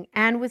fasting,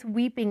 and with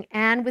weeping,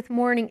 and with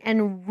mourning,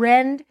 and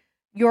rend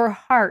your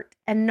heart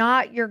and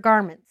not your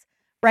garments,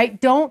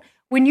 right?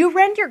 When you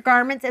rend your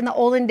garments in the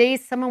olden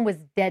days, someone was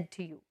dead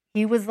to you.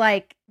 He was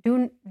like,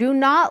 do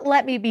not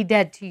let me be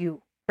dead to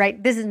you,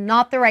 right? This is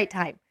not the right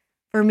time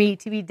for me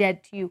to be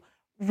dead to you.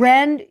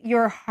 Rend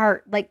your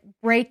heart, like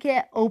break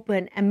it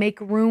open and make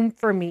room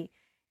for me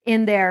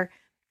in there.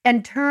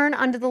 And turn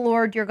unto the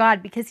Lord your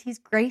God, because he's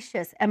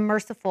gracious and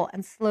merciful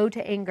and slow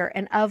to anger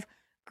and of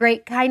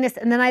great kindness.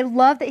 And then I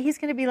love that he's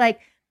going to be like,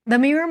 let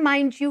me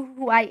remind you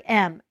who I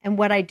am and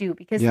what I do,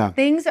 because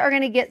things are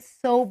going to get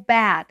so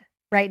bad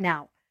right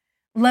now.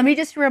 Let me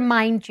just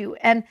remind you.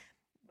 And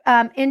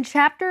in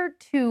chapter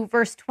 2,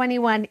 verse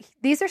 21,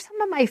 these are some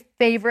of my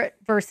favorite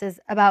verses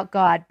about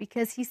God,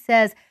 because he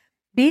says,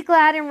 "Be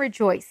glad and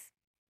rejoice,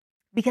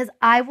 because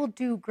I will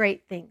do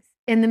great things.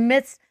 In the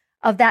midst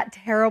of that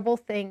terrible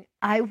thing,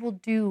 I will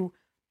do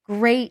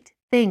great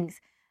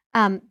things.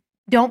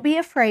 Don't be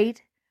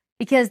afraid,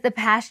 because the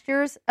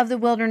pastures of the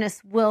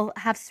wilderness will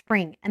have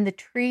spring, and the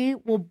tree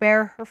will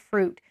bear her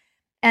fruit,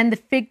 and the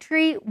fig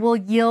tree will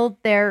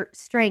yield their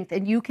strength.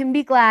 And you can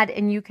be glad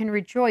and you can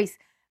rejoice,"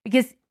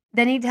 because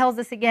then he tells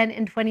us again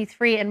in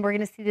 23, and we're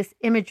going to see this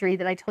imagery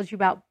that I told you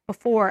about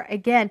before.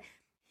 Again,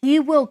 he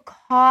will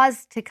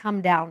cause to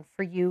come down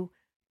for you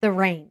the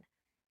rain,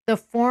 the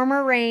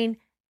former rain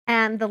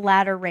and the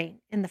latter rain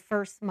in the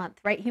first month,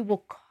 right? He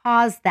will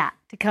cause that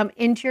to come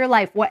into your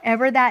life,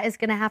 whatever that is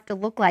going to have to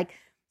look like,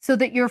 so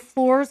that your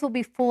floors will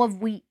be full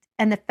of wheat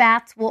and the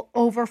fats will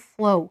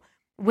overflow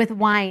with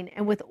wine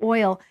and with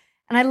oil.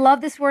 And I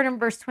love this word in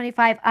verse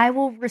 25, "I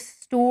will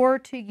restore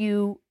to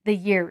you the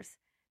years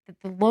that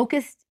the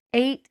locust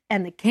ate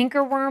and the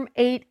cankerworm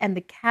ate and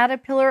the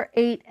caterpillar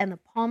ate and the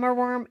palmer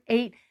worm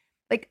ate."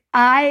 Like,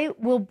 I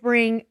will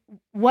bring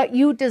what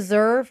you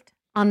deserved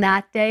on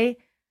that day.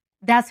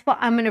 That's what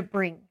I'm going to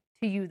bring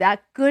to you.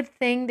 That good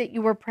thing that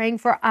you were praying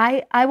for,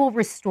 I will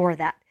restore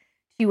that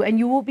to you, and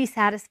you will be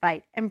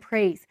satisfied and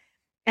praise.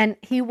 And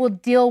he will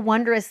deal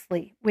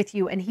wondrously with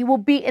you, and he will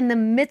be in the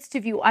midst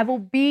of you. I will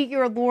be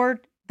your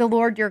Lord, the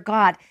Lord your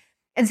God.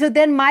 And so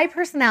then my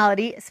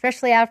personality,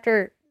 especially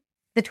after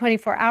the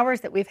 24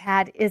 hours that we've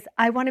had, is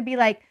I want to be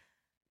like,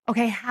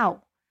 okay,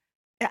 how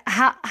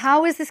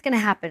is this going to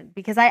happen?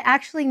 Because I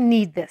actually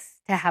need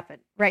this to happen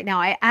right now.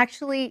 I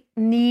actually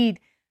need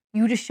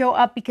you to show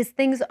up, because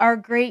things are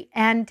great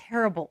and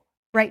terrible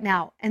right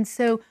now. And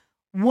so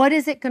what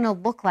is it going to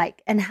look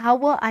like? And how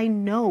will I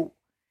know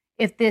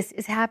if this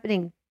is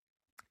happening?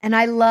 And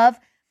I love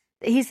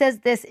that he says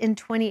this in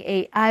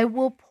 28, "I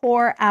will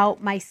pour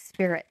out my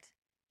spirit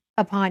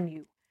upon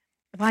you,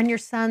 upon your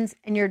sons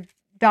and your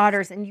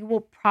daughters and you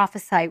will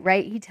prophesy,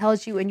 right? He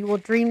tells you, and you will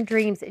dream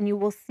dreams and you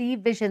will see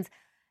visions.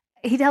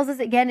 He tells us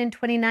again in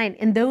 29,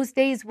 in those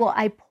days will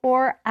I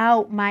pour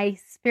out my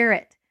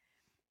spirit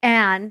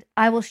and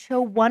I will show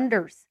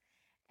wonders.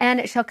 And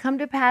it shall come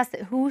to pass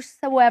that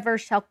whosoever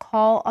shall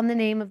call on the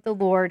name of the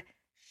Lord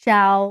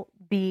shall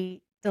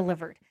be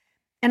delivered.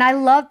 And I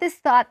love this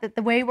thought that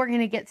the way we're going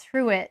to get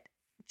through it,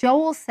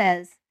 Joel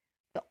says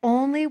the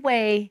only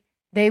way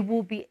they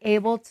will be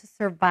able to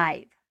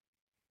survive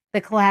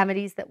the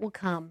calamities that will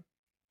come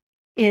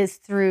is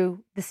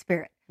through the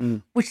Spirit,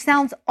 which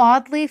sounds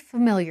oddly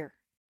familiar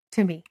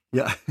to me.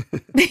 Yeah.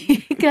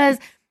 Because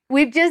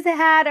we've just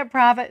had a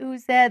prophet who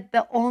said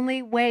the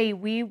only way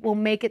we will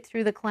make it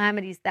through the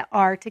calamities that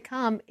are to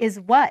come is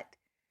what?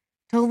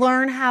 To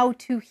learn how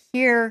to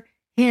hear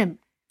him.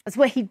 That's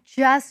what he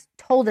just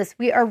told us.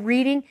 We are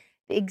reading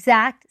the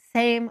exact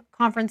same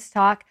conference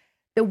talk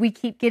that we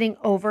keep getting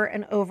over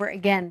and over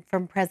again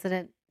from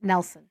President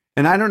Nelson.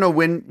 And I don't know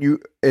when you're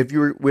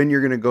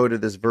going to go to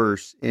this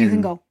verse. You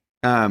can go.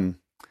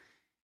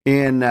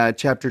 In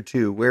chapter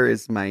 2,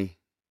 where's my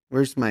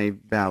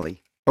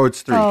valley? Oh,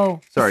 it's 3. Oh,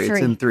 sorry, it's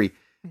in 3.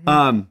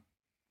 Mm-hmm.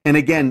 And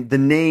again, the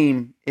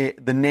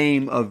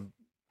name of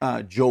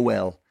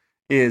Joel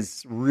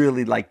is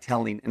really like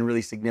telling and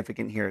really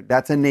significant here.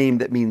 That's a name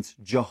that means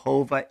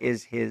Jehovah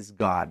is his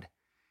God.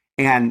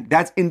 And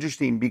that's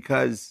interesting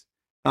because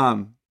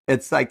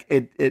it's like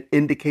it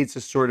indicates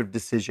a sort of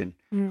decision.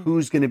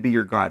 Who's going to be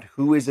your God?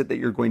 Who is it that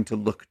you're going to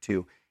look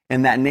to?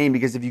 And that name,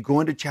 because if you go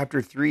into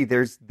chapter 3,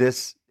 there's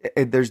this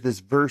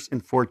verse in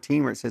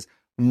 14 where it says,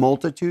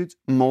 multitudes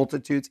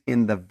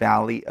in the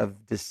valley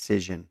of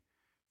decision.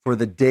 For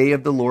the day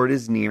of the Lord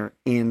is near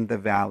in the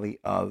valley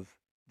of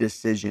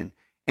decision.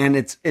 And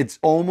it's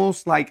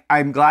almost like,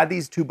 I'm glad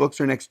these two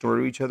books are next door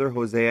to each other,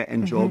 Hosea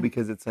and Joel,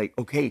 because it's like,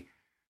 okay,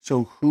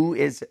 so who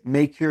is it?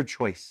 Make your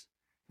choice.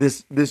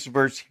 This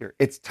verse here,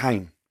 it's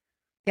time.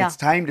 Yeah. It's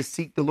time to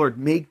seek the Lord.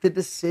 Make the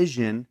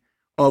decision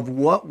of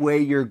what way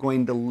you're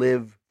going to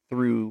live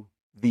through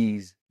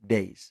these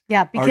days.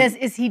 Yeah, because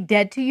is he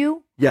dead to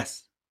you?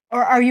 Yes.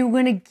 Or are you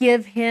going to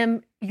give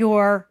him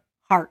your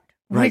heart?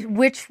 Right.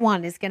 Which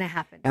one is going to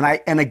happen?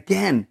 And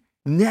again,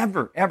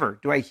 never, ever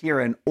do I hear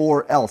an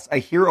or else. I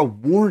hear a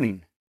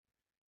warning.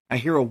 I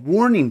hear a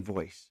warning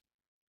voice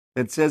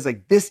that says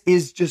like, this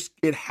is just,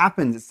 it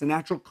happens. It's the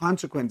natural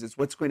consequence. It's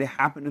what's going to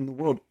happen in the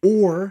world.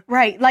 Or.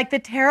 Right. Like the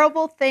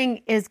terrible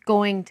thing is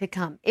going to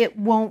come. It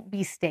won't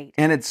be stayed.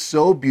 And it's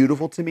so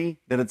beautiful to me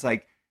that it's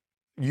like,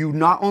 you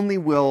not only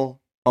will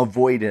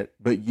avoid it,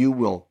 but you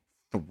will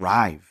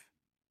thrive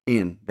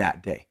in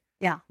that day.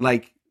 Yeah.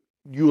 Like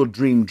you will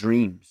dream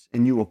dreams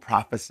and you will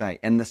prophesy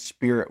and the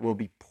Spirit will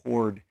be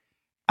poured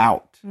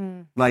out.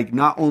 Like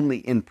not only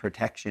in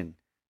protection,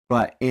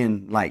 but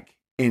in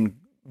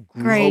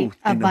growth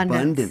and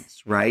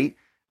abundance, right?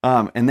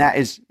 And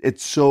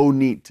it's so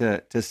neat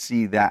to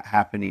see that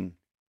happening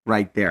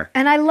right there.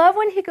 And I love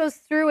when he goes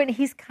through and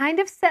he's kind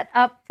of set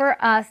up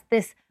for us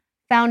this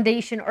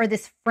foundation or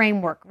this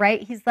framework,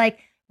 right? He's like,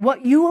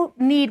 what you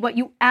need, what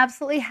you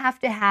absolutely have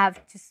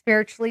to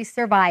spiritually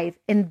survive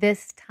in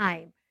this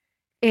time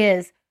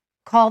is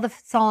call the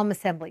solemn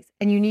assemblies,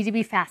 and you need to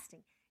be fasting.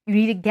 You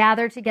need to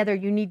gather together.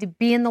 You need to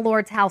be in the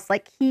Lord's house.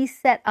 Like he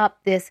set up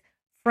this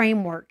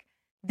framework.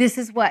 This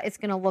is what it's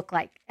going to look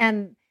like.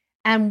 And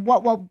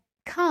what will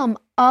come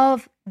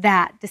of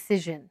that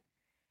decision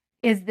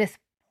is this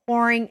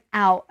pouring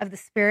out of the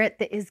Spirit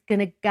that is going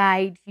to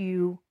guide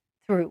you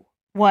through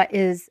what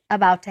is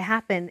about to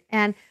happen.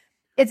 And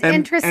it's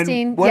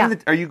interesting.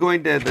 And are you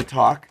going to the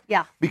talk?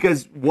 Yeah.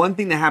 Because one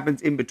thing that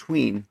happens in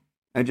between,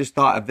 I just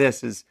thought of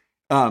this, is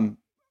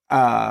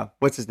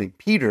what's his name?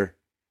 Peter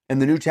in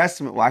the New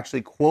Testament will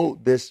actually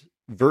quote this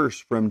verse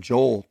from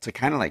Joel to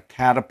kind of like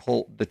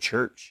catapult the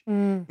church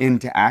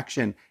into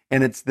action.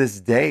 And it's this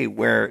day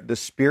where the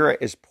Spirit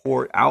is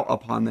poured out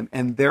upon them.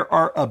 And there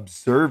are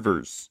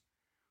observers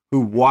who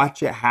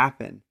watch it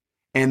happen.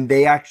 And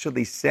they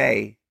actually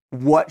say,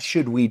 what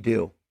should we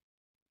do?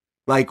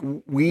 Like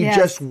we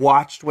just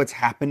watched what's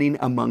happening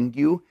among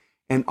you.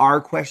 And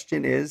our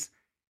question is,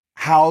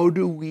 how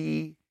do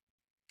we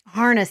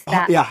harness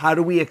that? How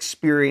do we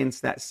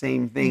experience that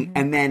same thing?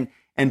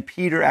 And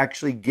Peter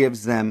actually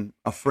gives them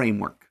a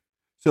framework.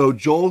 So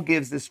Joel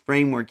gives this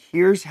framework.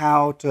 Here's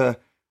how to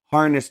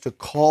harness, to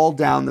call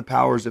down the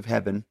powers of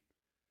heaven.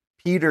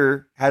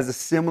 Peter has a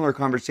similar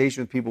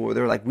conversation with people where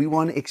they're like, we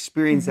want to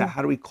experience that.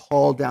 How do we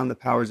call down the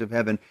powers of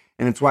heaven?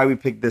 And it's why we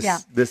picked this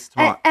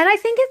talk. And I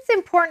think it's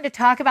important to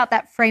talk about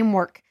that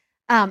framework,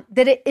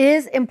 that it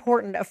is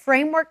important. A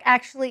framework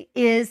actually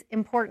is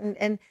important.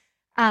 And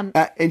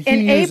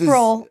in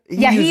April,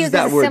 he uses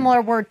a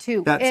similar word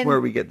too. That's where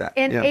we get that.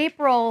 In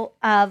April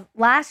of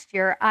last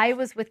year, I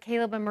was with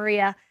Caleb and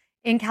Maria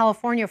in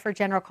California for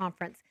General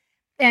Conference.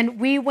 And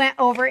we went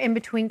over in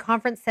between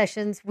conference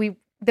sessions.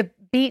 The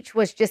beach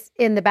was just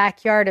in the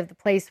backyard of the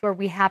place where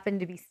we happened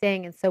to be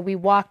staying. And so we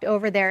walked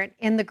over there, and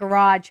in the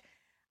garage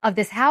of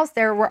this house,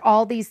 there were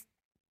all these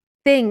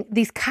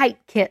kite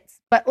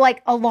kits, but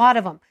like a lot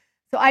of them.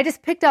 So I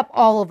just picked up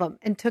all of them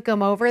and took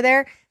them over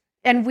there.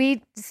 And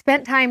we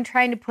spent time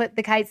trying to put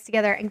the kites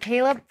together. And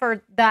Caleb,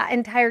 for that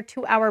entire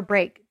 2-hour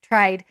break,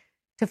 tried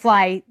to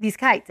fly these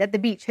kites at the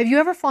beach. Have you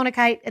ever flown a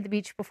kite at the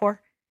beach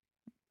before?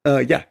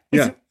 Yeah.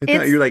 I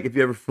thought you're like, if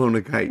you ever flown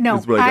a kite, no,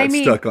 is what I got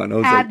stuck on. I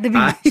was at like, the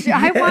beach.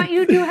 I want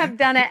you to have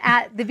done it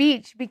at the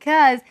beach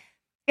because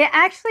it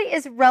actually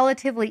is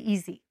relatively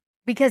easy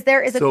because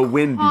there is a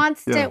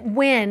constant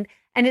wind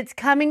and it's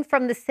coming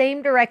from the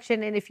same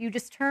direction. And if you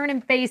just turn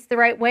and face the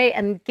right way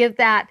and give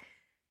that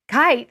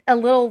kite a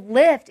little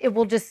lift, it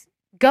will just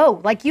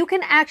go. Like you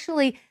can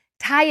actually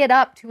tie it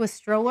up to a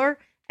stroller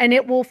and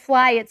it will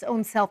fly its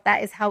own self.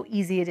 That is how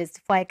easy it is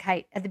to fly a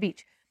kite at the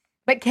beach.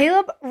 But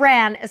Caleb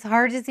ran as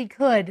hard as he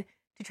could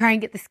to try and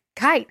get this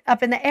kite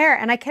up in the air.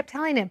 And I kept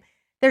telling him,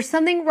 there's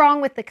something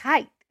wrong with the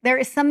kite. There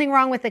is something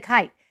wrong with the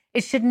kite.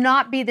 It should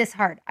not be this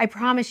hard. I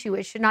promise you,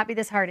 it should not be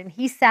this hard. And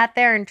he sat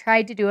there and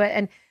tried to do it.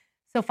 And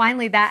so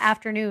finally that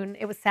afternoon,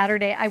 it was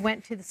Saturday, I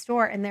went to the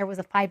store and there was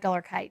a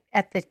 $5 kite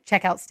at the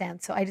checkout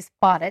stand. So I just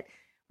bought it.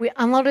 We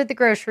unloaded the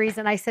groceries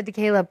and I said to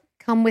Caleb,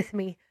 come with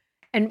me.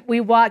 And we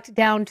walked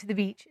down to the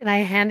beach and I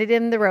handed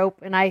him the rope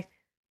and I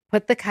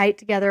put the kite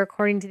together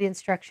according to the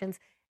instructions,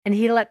 and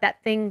he let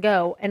that thing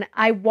go. And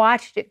I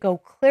watched it go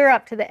clear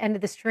up to the end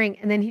of the string.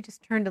 And then he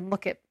just turned and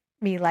looked at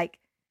me like,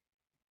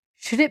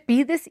 should it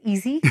be this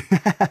easy?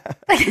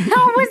 Like,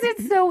 how was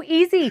it so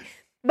easy?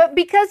 But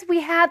because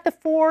we had the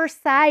 4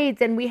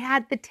 sides and we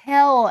had the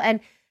tail and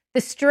the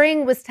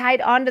string was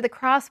tied onto the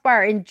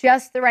crossbar in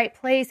just the right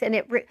place.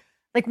 And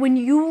like when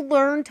you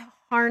learn to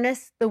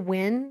harness the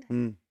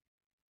wind,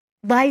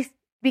 life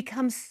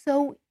becomes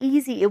so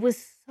easy. It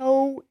was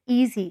so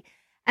easy.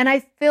 And I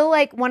feel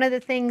like one of the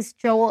things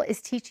Joel is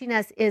teaching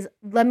us is,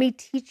 let me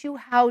teach you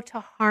how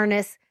to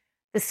harness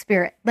the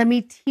Spirit. Let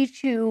me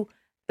teach you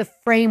the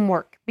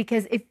framework.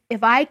 Because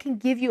if I can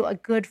give you a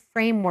good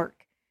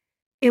framework,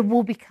 it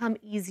will become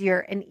easier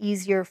and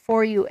easier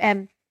for you.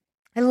 And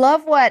I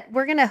love what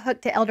we're going to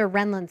hook to Elder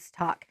Renlund's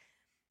talk.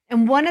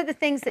 And one of the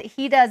things that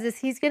he does is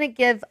he's going to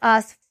give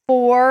us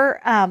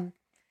 4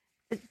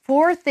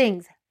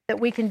 things that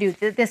we can do,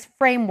 this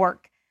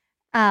framework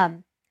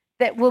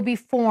that will be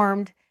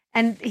formed.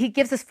 And he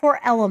gives us 4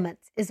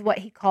 elements, is what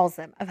he calls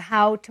them, of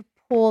how to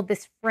pull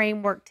this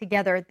framework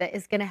together that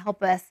is going to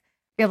help us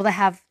be able to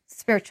have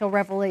spiritual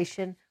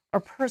revelation or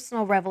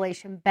personal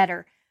revelation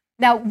better.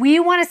 Now, we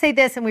want to say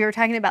this, and we were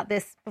talking about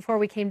this before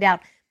we came down.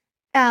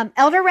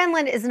 Elder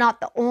Renlund is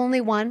not the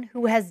only one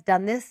who has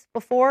done this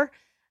before.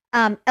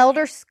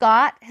 Elder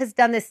Scott has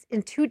done this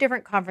in 2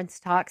 different conference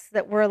talks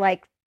that were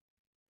like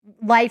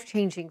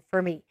life-changing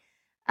for me.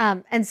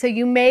 And so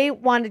you may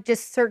want to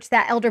just search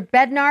that. Elder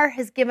Bednar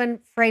has given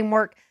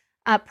framework.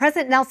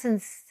 President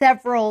Nelson's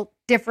several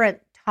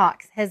different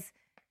talks has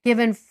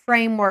given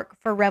framework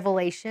for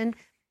revelation.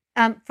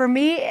 For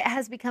me, it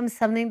has become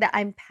something that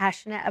I'm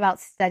passionate about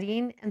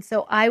studying. And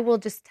so I will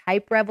just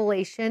type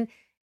revelation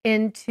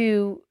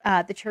into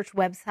the church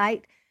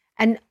website.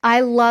 And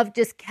I love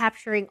just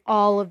capturing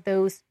all of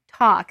those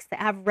talks that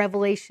have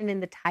revelation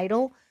in the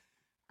title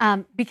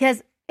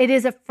because it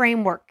is a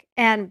framework.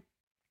 And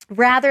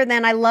rather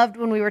than, I loved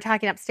when we were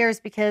talking upstairs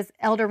because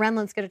Elder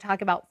Renlund's going to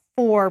talk about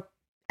 4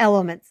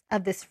 elements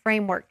of this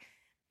framework.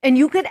 And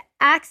you could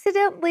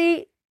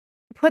accidentally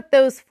put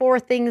those 4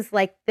 things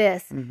like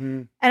this.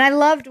 Mm-hmm. And I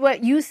loved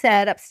what you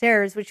said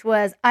upstairs, which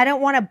was, I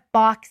don't want to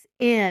box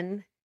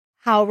in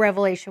how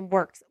revelation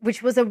works,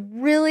 which was a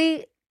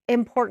really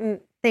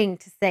important thing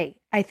to say,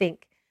 I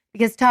think.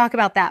 Because talk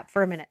about that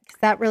for a minute, because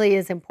that really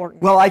is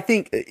important. Well, I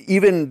think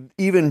even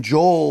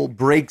Joel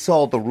breaks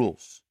all the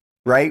rules,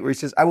 right? Where he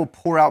says, I will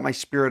pour out my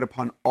Spirit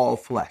upon all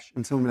flesh.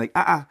 And someone will be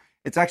like,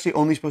 it's actually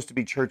only supposed to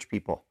be church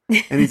people.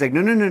 And he's like,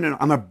 no. I'm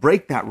going to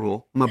break that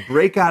rule. I'm going to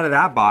break out of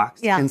that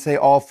box and say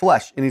all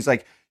flesh. And he's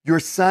like, your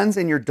sons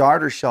and your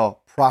daughters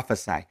shall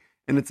prophesy.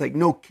 And it's like,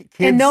 no, kids.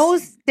 In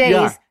those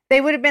days, they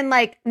would have been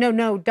like,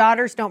 no,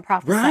 daughters don't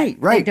prophesy.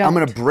 Right. I'm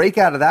going to break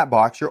out of that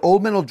box. Your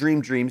old men will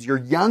dream dreams. Your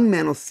young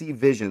men will see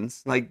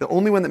visions. Like the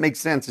only one that makes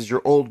sense is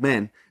your old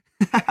men.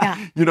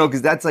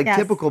 Because that's like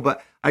typical.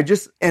 But I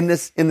just, and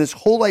this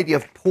whole idea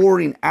of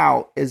pouring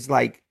out is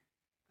like,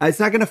 it's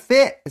not going to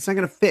fit. It's not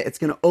going to fit. It's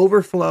going to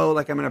overflow.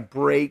 Like I'm going to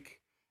break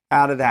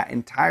out of that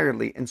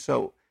entirely. And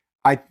so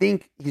I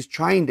think he's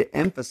trying to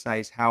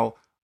emphasize how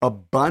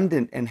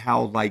abundant and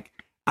how like,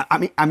 I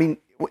mean,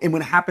 and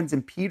when it happens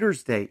in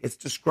Peter's day, it's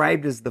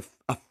described as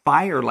a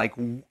fire like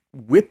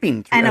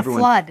whipping through and everyone.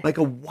 A flood. Like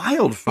a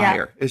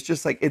wildfire. Yeah. It's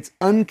just like, it's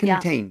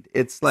uncontained.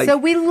 Yeah. It's like. So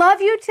we love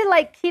you to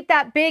like keep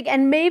that big.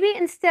 And maybe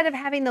instead of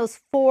having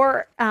those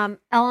 4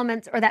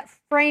 elements or that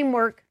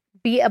framework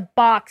be a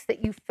box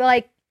that you feel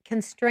like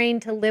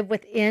constrained to live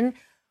within,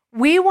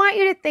 we want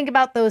you to think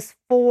about those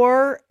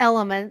 4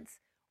 elements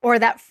or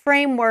that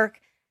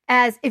framework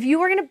as if you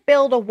were going to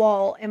build a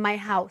wall in my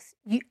house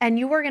and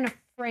you were going to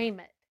frame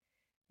it,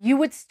 you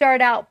would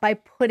start out by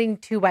putting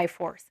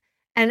 2x4s.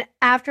 And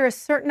after a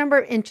certain number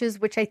of inches,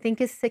 which I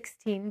think is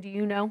 16, do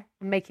you know?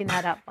 I'm making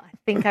that up. I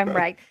think I'm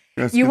right.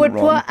 You would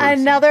put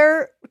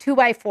another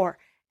 2x4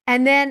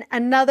 and then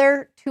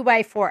another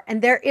 2x4.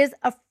 And there is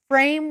a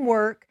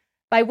framework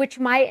by which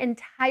my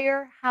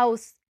entire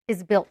house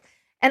is built.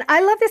 And I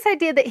love this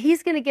idea that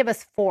he's going to give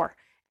us 4,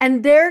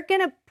 and they're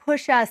going to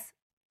push us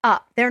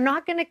up. They're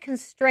not going to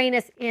constrain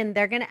us in.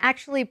 They're going to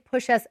actually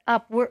push us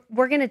up.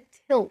 We're going to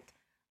tilt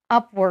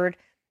upward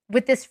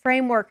with this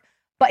framework.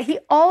 But he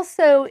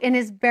also, in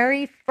his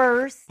very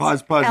first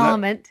pause.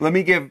 element. Let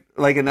me give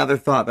like another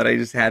thought that I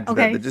just had to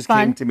that just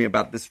came to me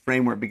about this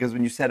framework. Because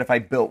when you said if I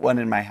built one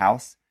in my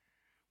house,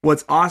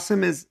 what's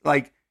awesome is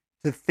like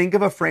to think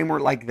of a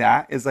framework like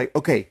that is like,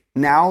 okay,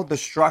 now the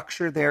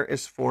structure there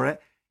is for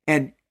it.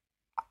 And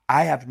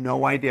I have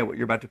no idea what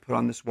you're about to put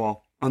on this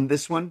wall. On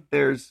this one,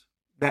 there's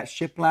that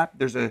shiplap.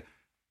 There's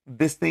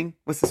this thing.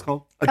 What's this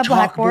called? A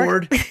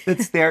chalkboard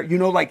that's there. You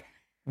know, like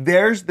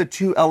there's the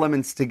 2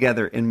 elements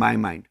together in my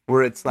mind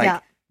where it's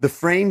like the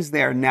frame's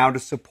there now to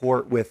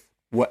support with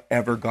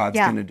whatever God's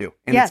going to do.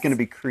 And it's going to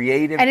be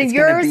creative. And it's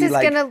yours is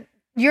going to,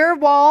 your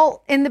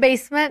wall in the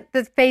basement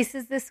that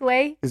faces this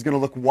way is going to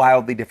look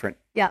wildly different.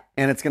 Yeah.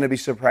 And it's going to be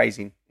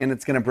surprising. And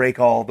it's going to break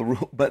all the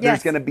rules. But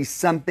there's going to be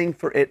something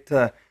for it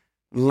to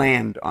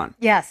land on.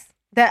 Yes.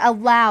 That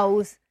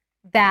allows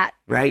that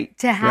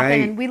to happen.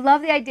 Right. And we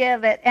love the idea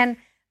of it. And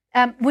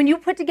when you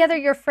put together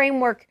your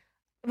framework,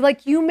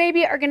 like you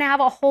maybe are going to have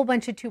a whole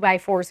bunch of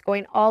 2x4s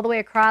going all the way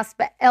across,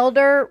 but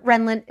Elder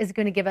Renlund is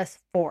going to give us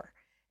 4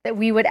 that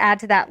we would add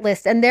to that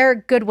list. And they're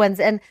good ones.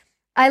 And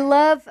I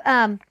love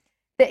that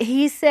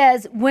he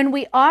says, when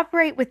we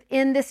operate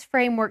within this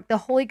framework, the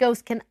Holy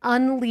Ghost can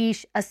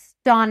unleash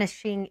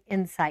astonishing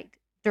insight,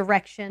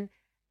 direction,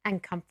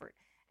 and comfort.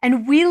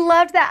 And we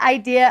loved that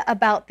idea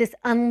about this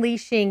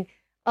unleashing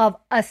of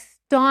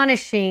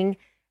astonishing,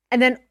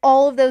 and then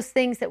all of those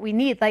things that we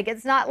need. Like,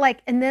 it's not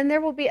like, and then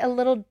there will be a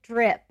little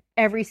drip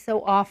every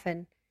so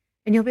often,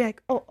 and you'll be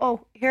like,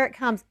 oh, here it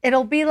comes.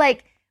 It'll be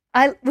like,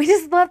 we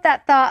just love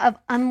that thought of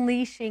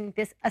unleashing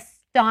this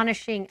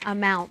astonishing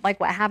amount, like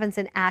what happens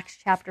in Acts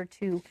chapter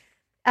 2.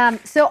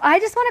 So I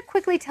just want to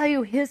quickly tell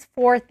you his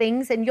 4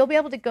 things, and you'll be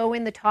able to go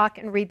in the talk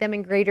and read them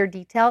in greater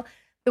detail.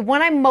 The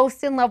one I'm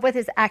most in love with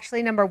is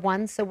actually number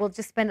 1, so we'll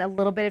just spend a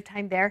little bit of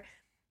time there.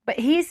 But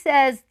he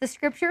says the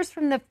scriptures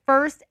from the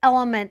first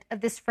element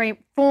of this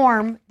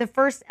form the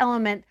first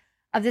element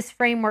of this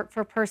framework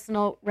for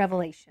personal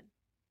revelation.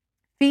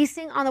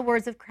 Feasting on the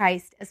words of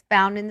Christ as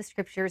found in the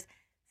scriptures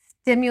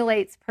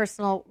stimulates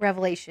personal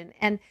revelation.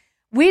 And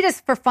we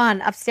just, for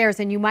fun upstairs,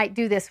 and you might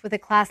do this with a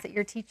class that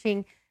you're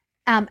teaching,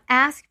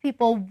 ask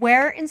people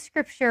where in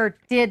scripture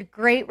did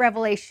great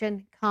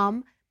revelation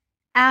come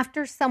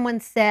after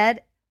someone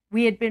said,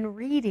 we had been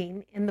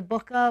reading in the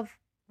book of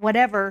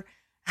whatever.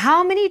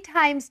 How many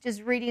times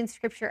does reading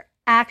scripture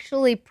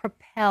actually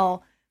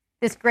propel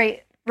this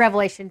great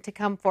revelation to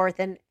come forth?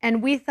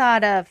 And we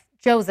thought of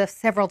Joseph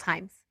several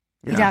times.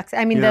 Yeah.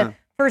 The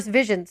first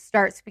vision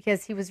starts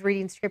because he was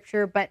reading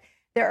scripture, but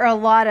there are a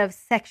lot of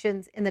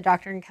sections in the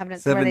Doctrine and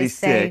Covenants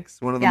 76, where they say,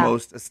 one of the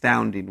most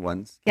astounding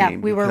ones.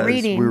 We were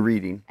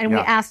reading. And we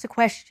asked a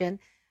question.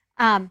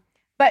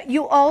 But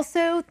you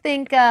also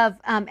think of,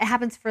 it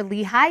happens for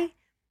Lehi.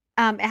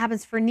 It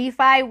happens for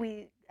Nephi.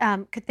 We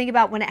could think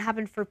about when it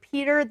happened for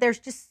Peter. There's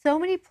just so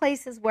many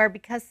places where,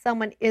 because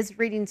someone is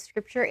reading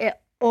scripture, it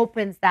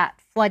opens that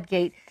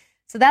floodgate.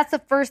 So that's the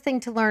first thing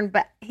to learn.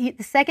 But the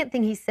second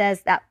thing he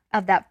says that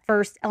of that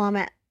first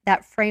element,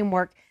 that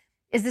framework,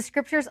 is the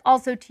scriptures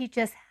also teach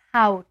us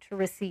how to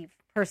receive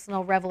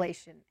personal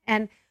revelation.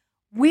 And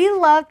we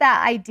love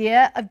that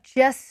idea of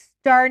just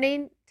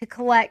starting to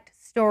collect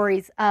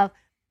stories of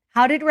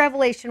how did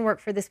revelation work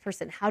for this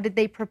person? How did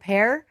they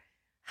prepare?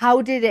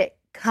 How did it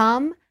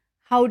come?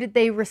 How did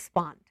they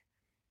respond?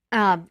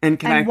 And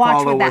can I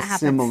follow a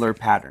similar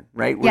pattern,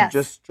 right?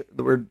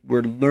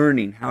 We're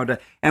learning how to,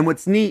 and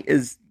what's neat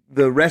is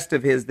the rest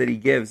of his that he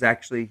gives,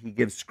 actually, he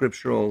gives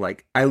scriptural,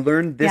 like, I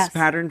learned this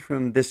pattern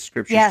from this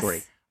scripture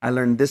story. I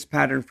learned this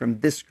pattern from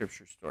this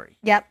scripture story.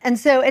 Yep. And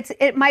so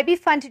it might be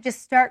fun to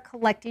just start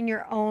collecting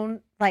your own,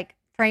 like,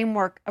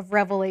 framework of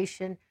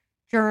revelation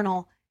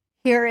journal.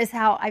 Here is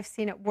how I've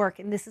seen it work,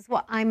 and this is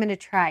what I'm going to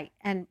try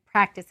and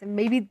practice, and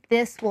maybe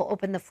this will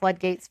open the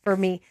floodgates for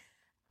me.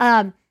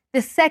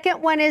 The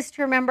second one is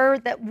to remember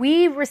that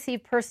we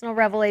receive personal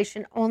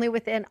revelation only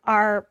within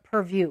our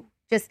purview.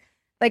 Just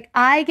like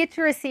I get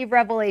to receive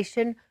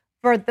revelation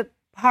for the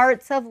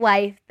parts of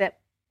life that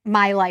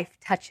my life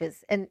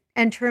touches, and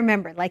to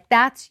remember, like,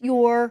 that's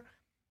your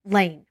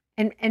lane,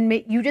 and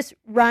you just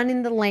run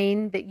in the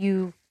lane that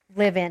you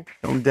live in.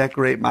 Don't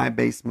decorate my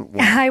basement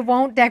wall. I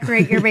won't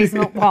decorate your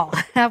basement wall.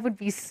 That would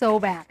be so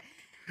bad.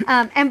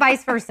 And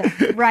vice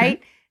versa,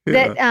 right?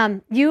 Yeah.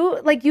 That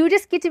you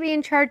just get to be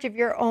in charge of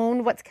your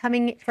own, what's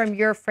coming from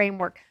your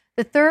framework.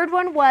 The third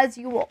one was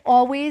you will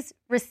always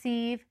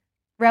receive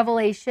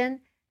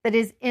revelation that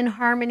is in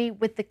harmony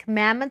with the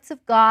commandments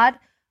of God,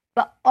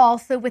 but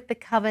also with the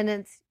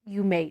covenants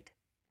you made.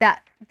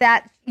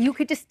 That you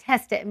could just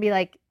test it and be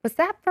like, was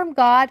that from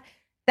God?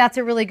 That's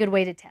a really good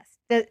way to test.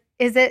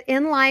 Is it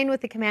in line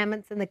with the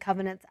commandments and the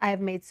covenants I have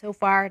made so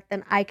far?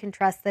 Then I can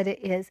trust that it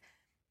is.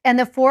 And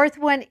the fourth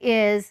one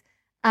is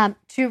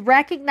to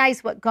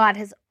recognize what God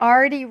has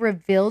already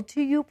revealed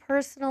to you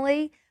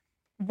personally,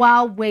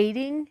 while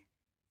waiting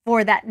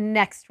for that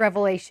next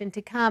revelation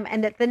to come,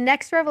 and that the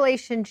next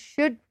revelation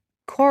should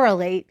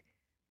correlate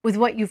with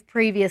what you've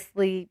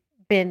previously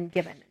been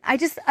given.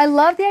 I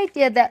love the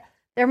idea that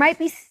there might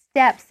be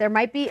steps, there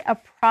might be a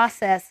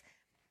process.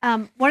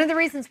 One of the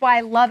reasons why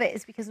I love it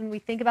is because when we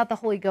think about the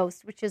Holy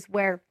Ghost, which is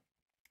where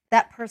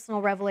that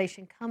personal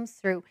revelation comes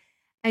through,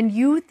 and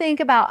you think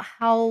about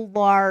how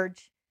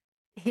large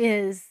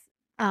his,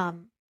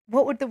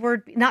 what would the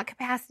word be? Not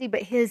capacity,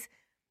 but his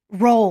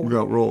role.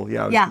 Role,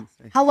 yeah. Yeah,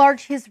 how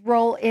large his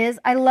role is.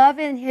 I love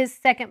in his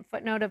second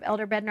footnote of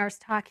Elder Bednar's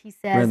talk, he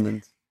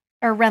says,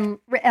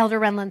 Elder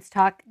Renlund's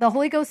talk, the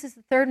Holy Ghost is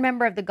the third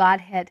member of the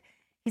Godhead.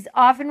 He's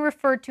often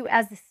referred to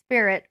as the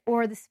Spirit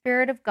or the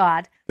Spirit of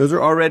God. Those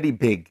are already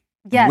big.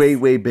 Yes. Way,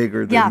 way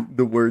bigger than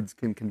the words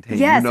can contain.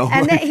 Yes,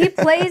 and that he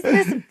plays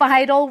this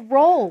vital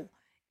role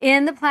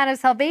in the plan of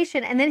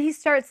salvation. And then he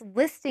starts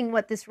listing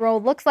what this role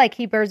looks like.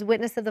 He bears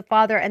witness of the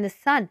Father and the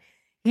Son.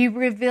 He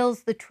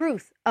reveals the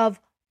truth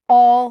of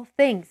all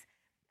things.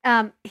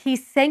 He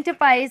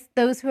sanctifies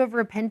those who have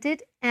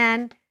repented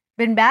and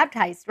been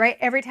baptized, right?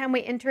 Every time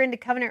we enter into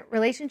covenant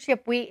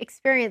relationship, we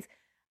experience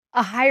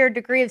a higher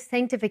degree of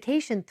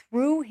sanctification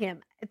through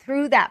him,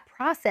 through that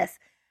process.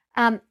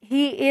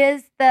 He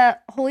is the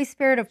Holy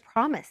Spirit of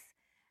promise,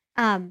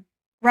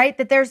 right?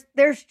 That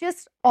there's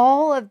just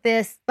all of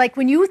this. Like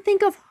when you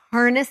think of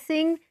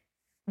harnessing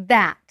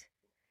that,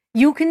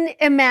 you can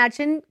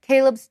imagine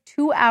Caleb's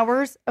 2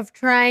 hours of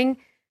trying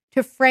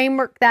to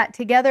framework that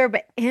together.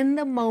 But in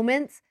the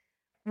moments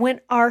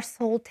when our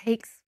soul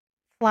takes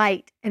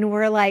flight and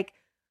we're like,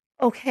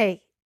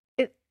 okay,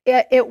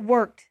 it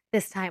worked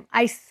this time.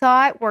 I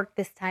saw it work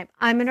this time.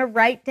 I'm going to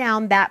write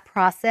down that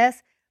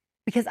process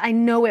because I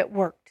know it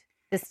worked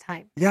this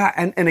time. Yeah.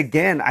 And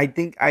again, I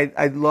think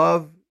I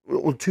love,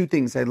 well, two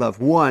things I love.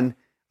 One,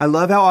 I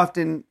love how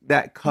often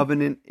that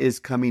covenant is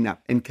coming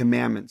up and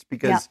commandments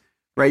because,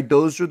 right,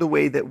 those are the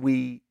way that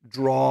we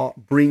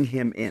bring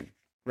him in,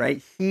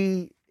 right?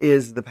 He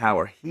is the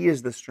power. He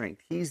is the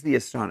strength. He's the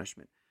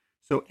astonishment.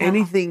 So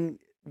anything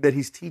that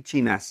he's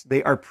teaching us,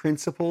 they are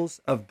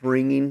principles of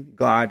bringing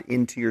God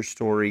into your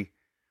story,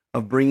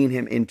 of bringing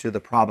him into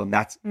the problem.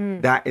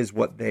 That is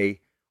what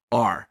they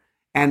are.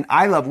 And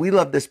we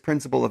love this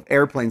principle of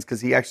airplanes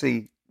because he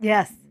actually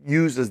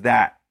uses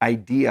that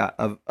idea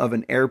of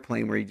an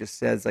airplane where he just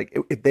says, like,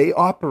 if they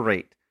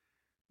operate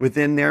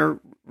within their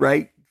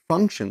right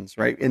functions,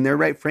 right, in their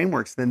right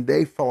frameworks, then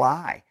they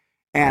fly.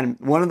 And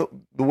one of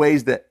the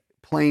ways that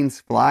planes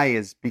fly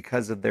is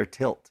because of their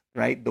tilt,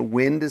 right? The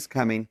wind is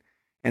coming,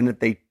 and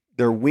if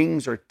their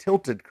wings are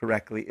tilted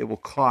correctly, it will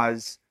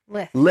cause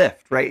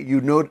lift, right?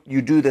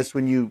 You do this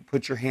when you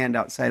put your hand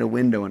outside a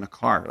window in a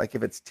car. Like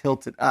if it's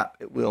tilted up,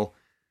 it will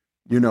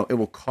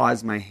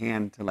cause my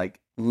hand to like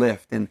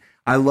lift. And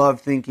I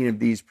love thinking of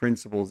these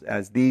principles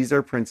as these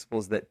are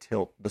principles that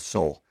tilt the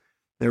soul.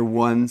 They're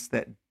ones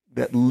that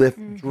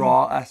lift,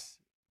 draw us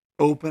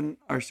open,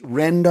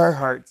 rend our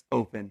hearts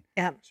open,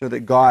 so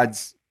that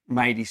God's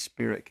mighty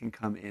Spirit can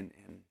come in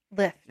and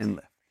lift.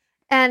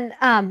 And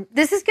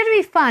this is going to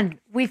be fun,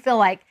 we feel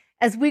like,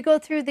 as we go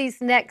through these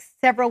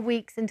next several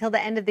weeks until the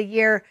end of the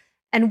year,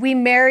 and we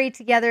marry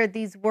together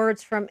these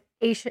words from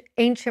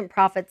ancient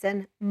prophets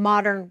and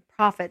modern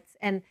prophets,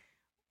 and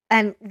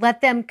let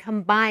them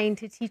combine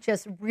to teach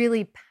us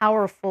really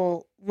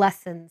powerful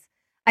lessons.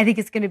 I think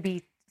it's going to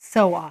be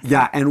so awesome.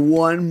 Yeah, and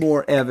one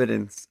more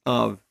evidence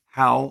of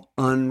how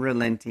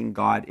unrelenting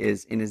God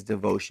is in his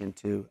devotion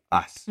to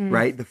us,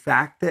 right? The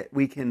fact that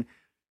we can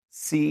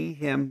see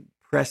him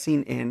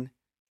pressing in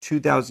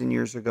 2,000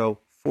 years ago,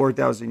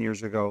 4,000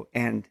 years ago,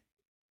 and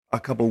a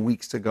couple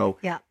weeks ago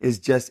is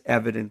just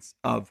evidence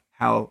of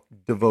how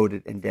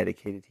devoted and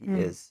dedicated he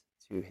is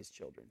to his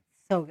children.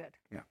 So good.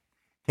 Yeah.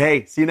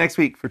 Okay, see you next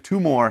week for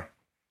 2 more.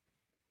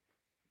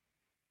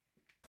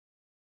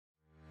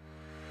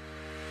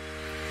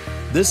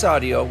 This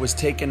audio was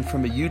taken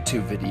from a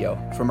YouTube video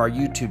from our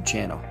YouTube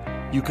channel.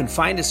 You can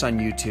find us on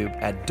YouTube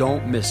at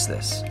Don't Miss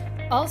This.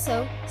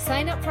 Also,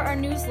 sign up for our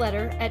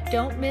newsletter at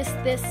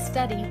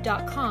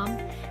don'tmissthisstudy.com,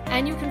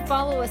 and you can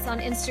follow us on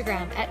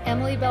Instagram at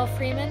Emily Bell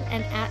Freeman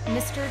and at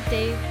Mr.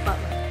 Dave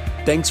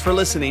Butler. Thanks for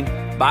listening.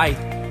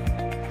 Bye.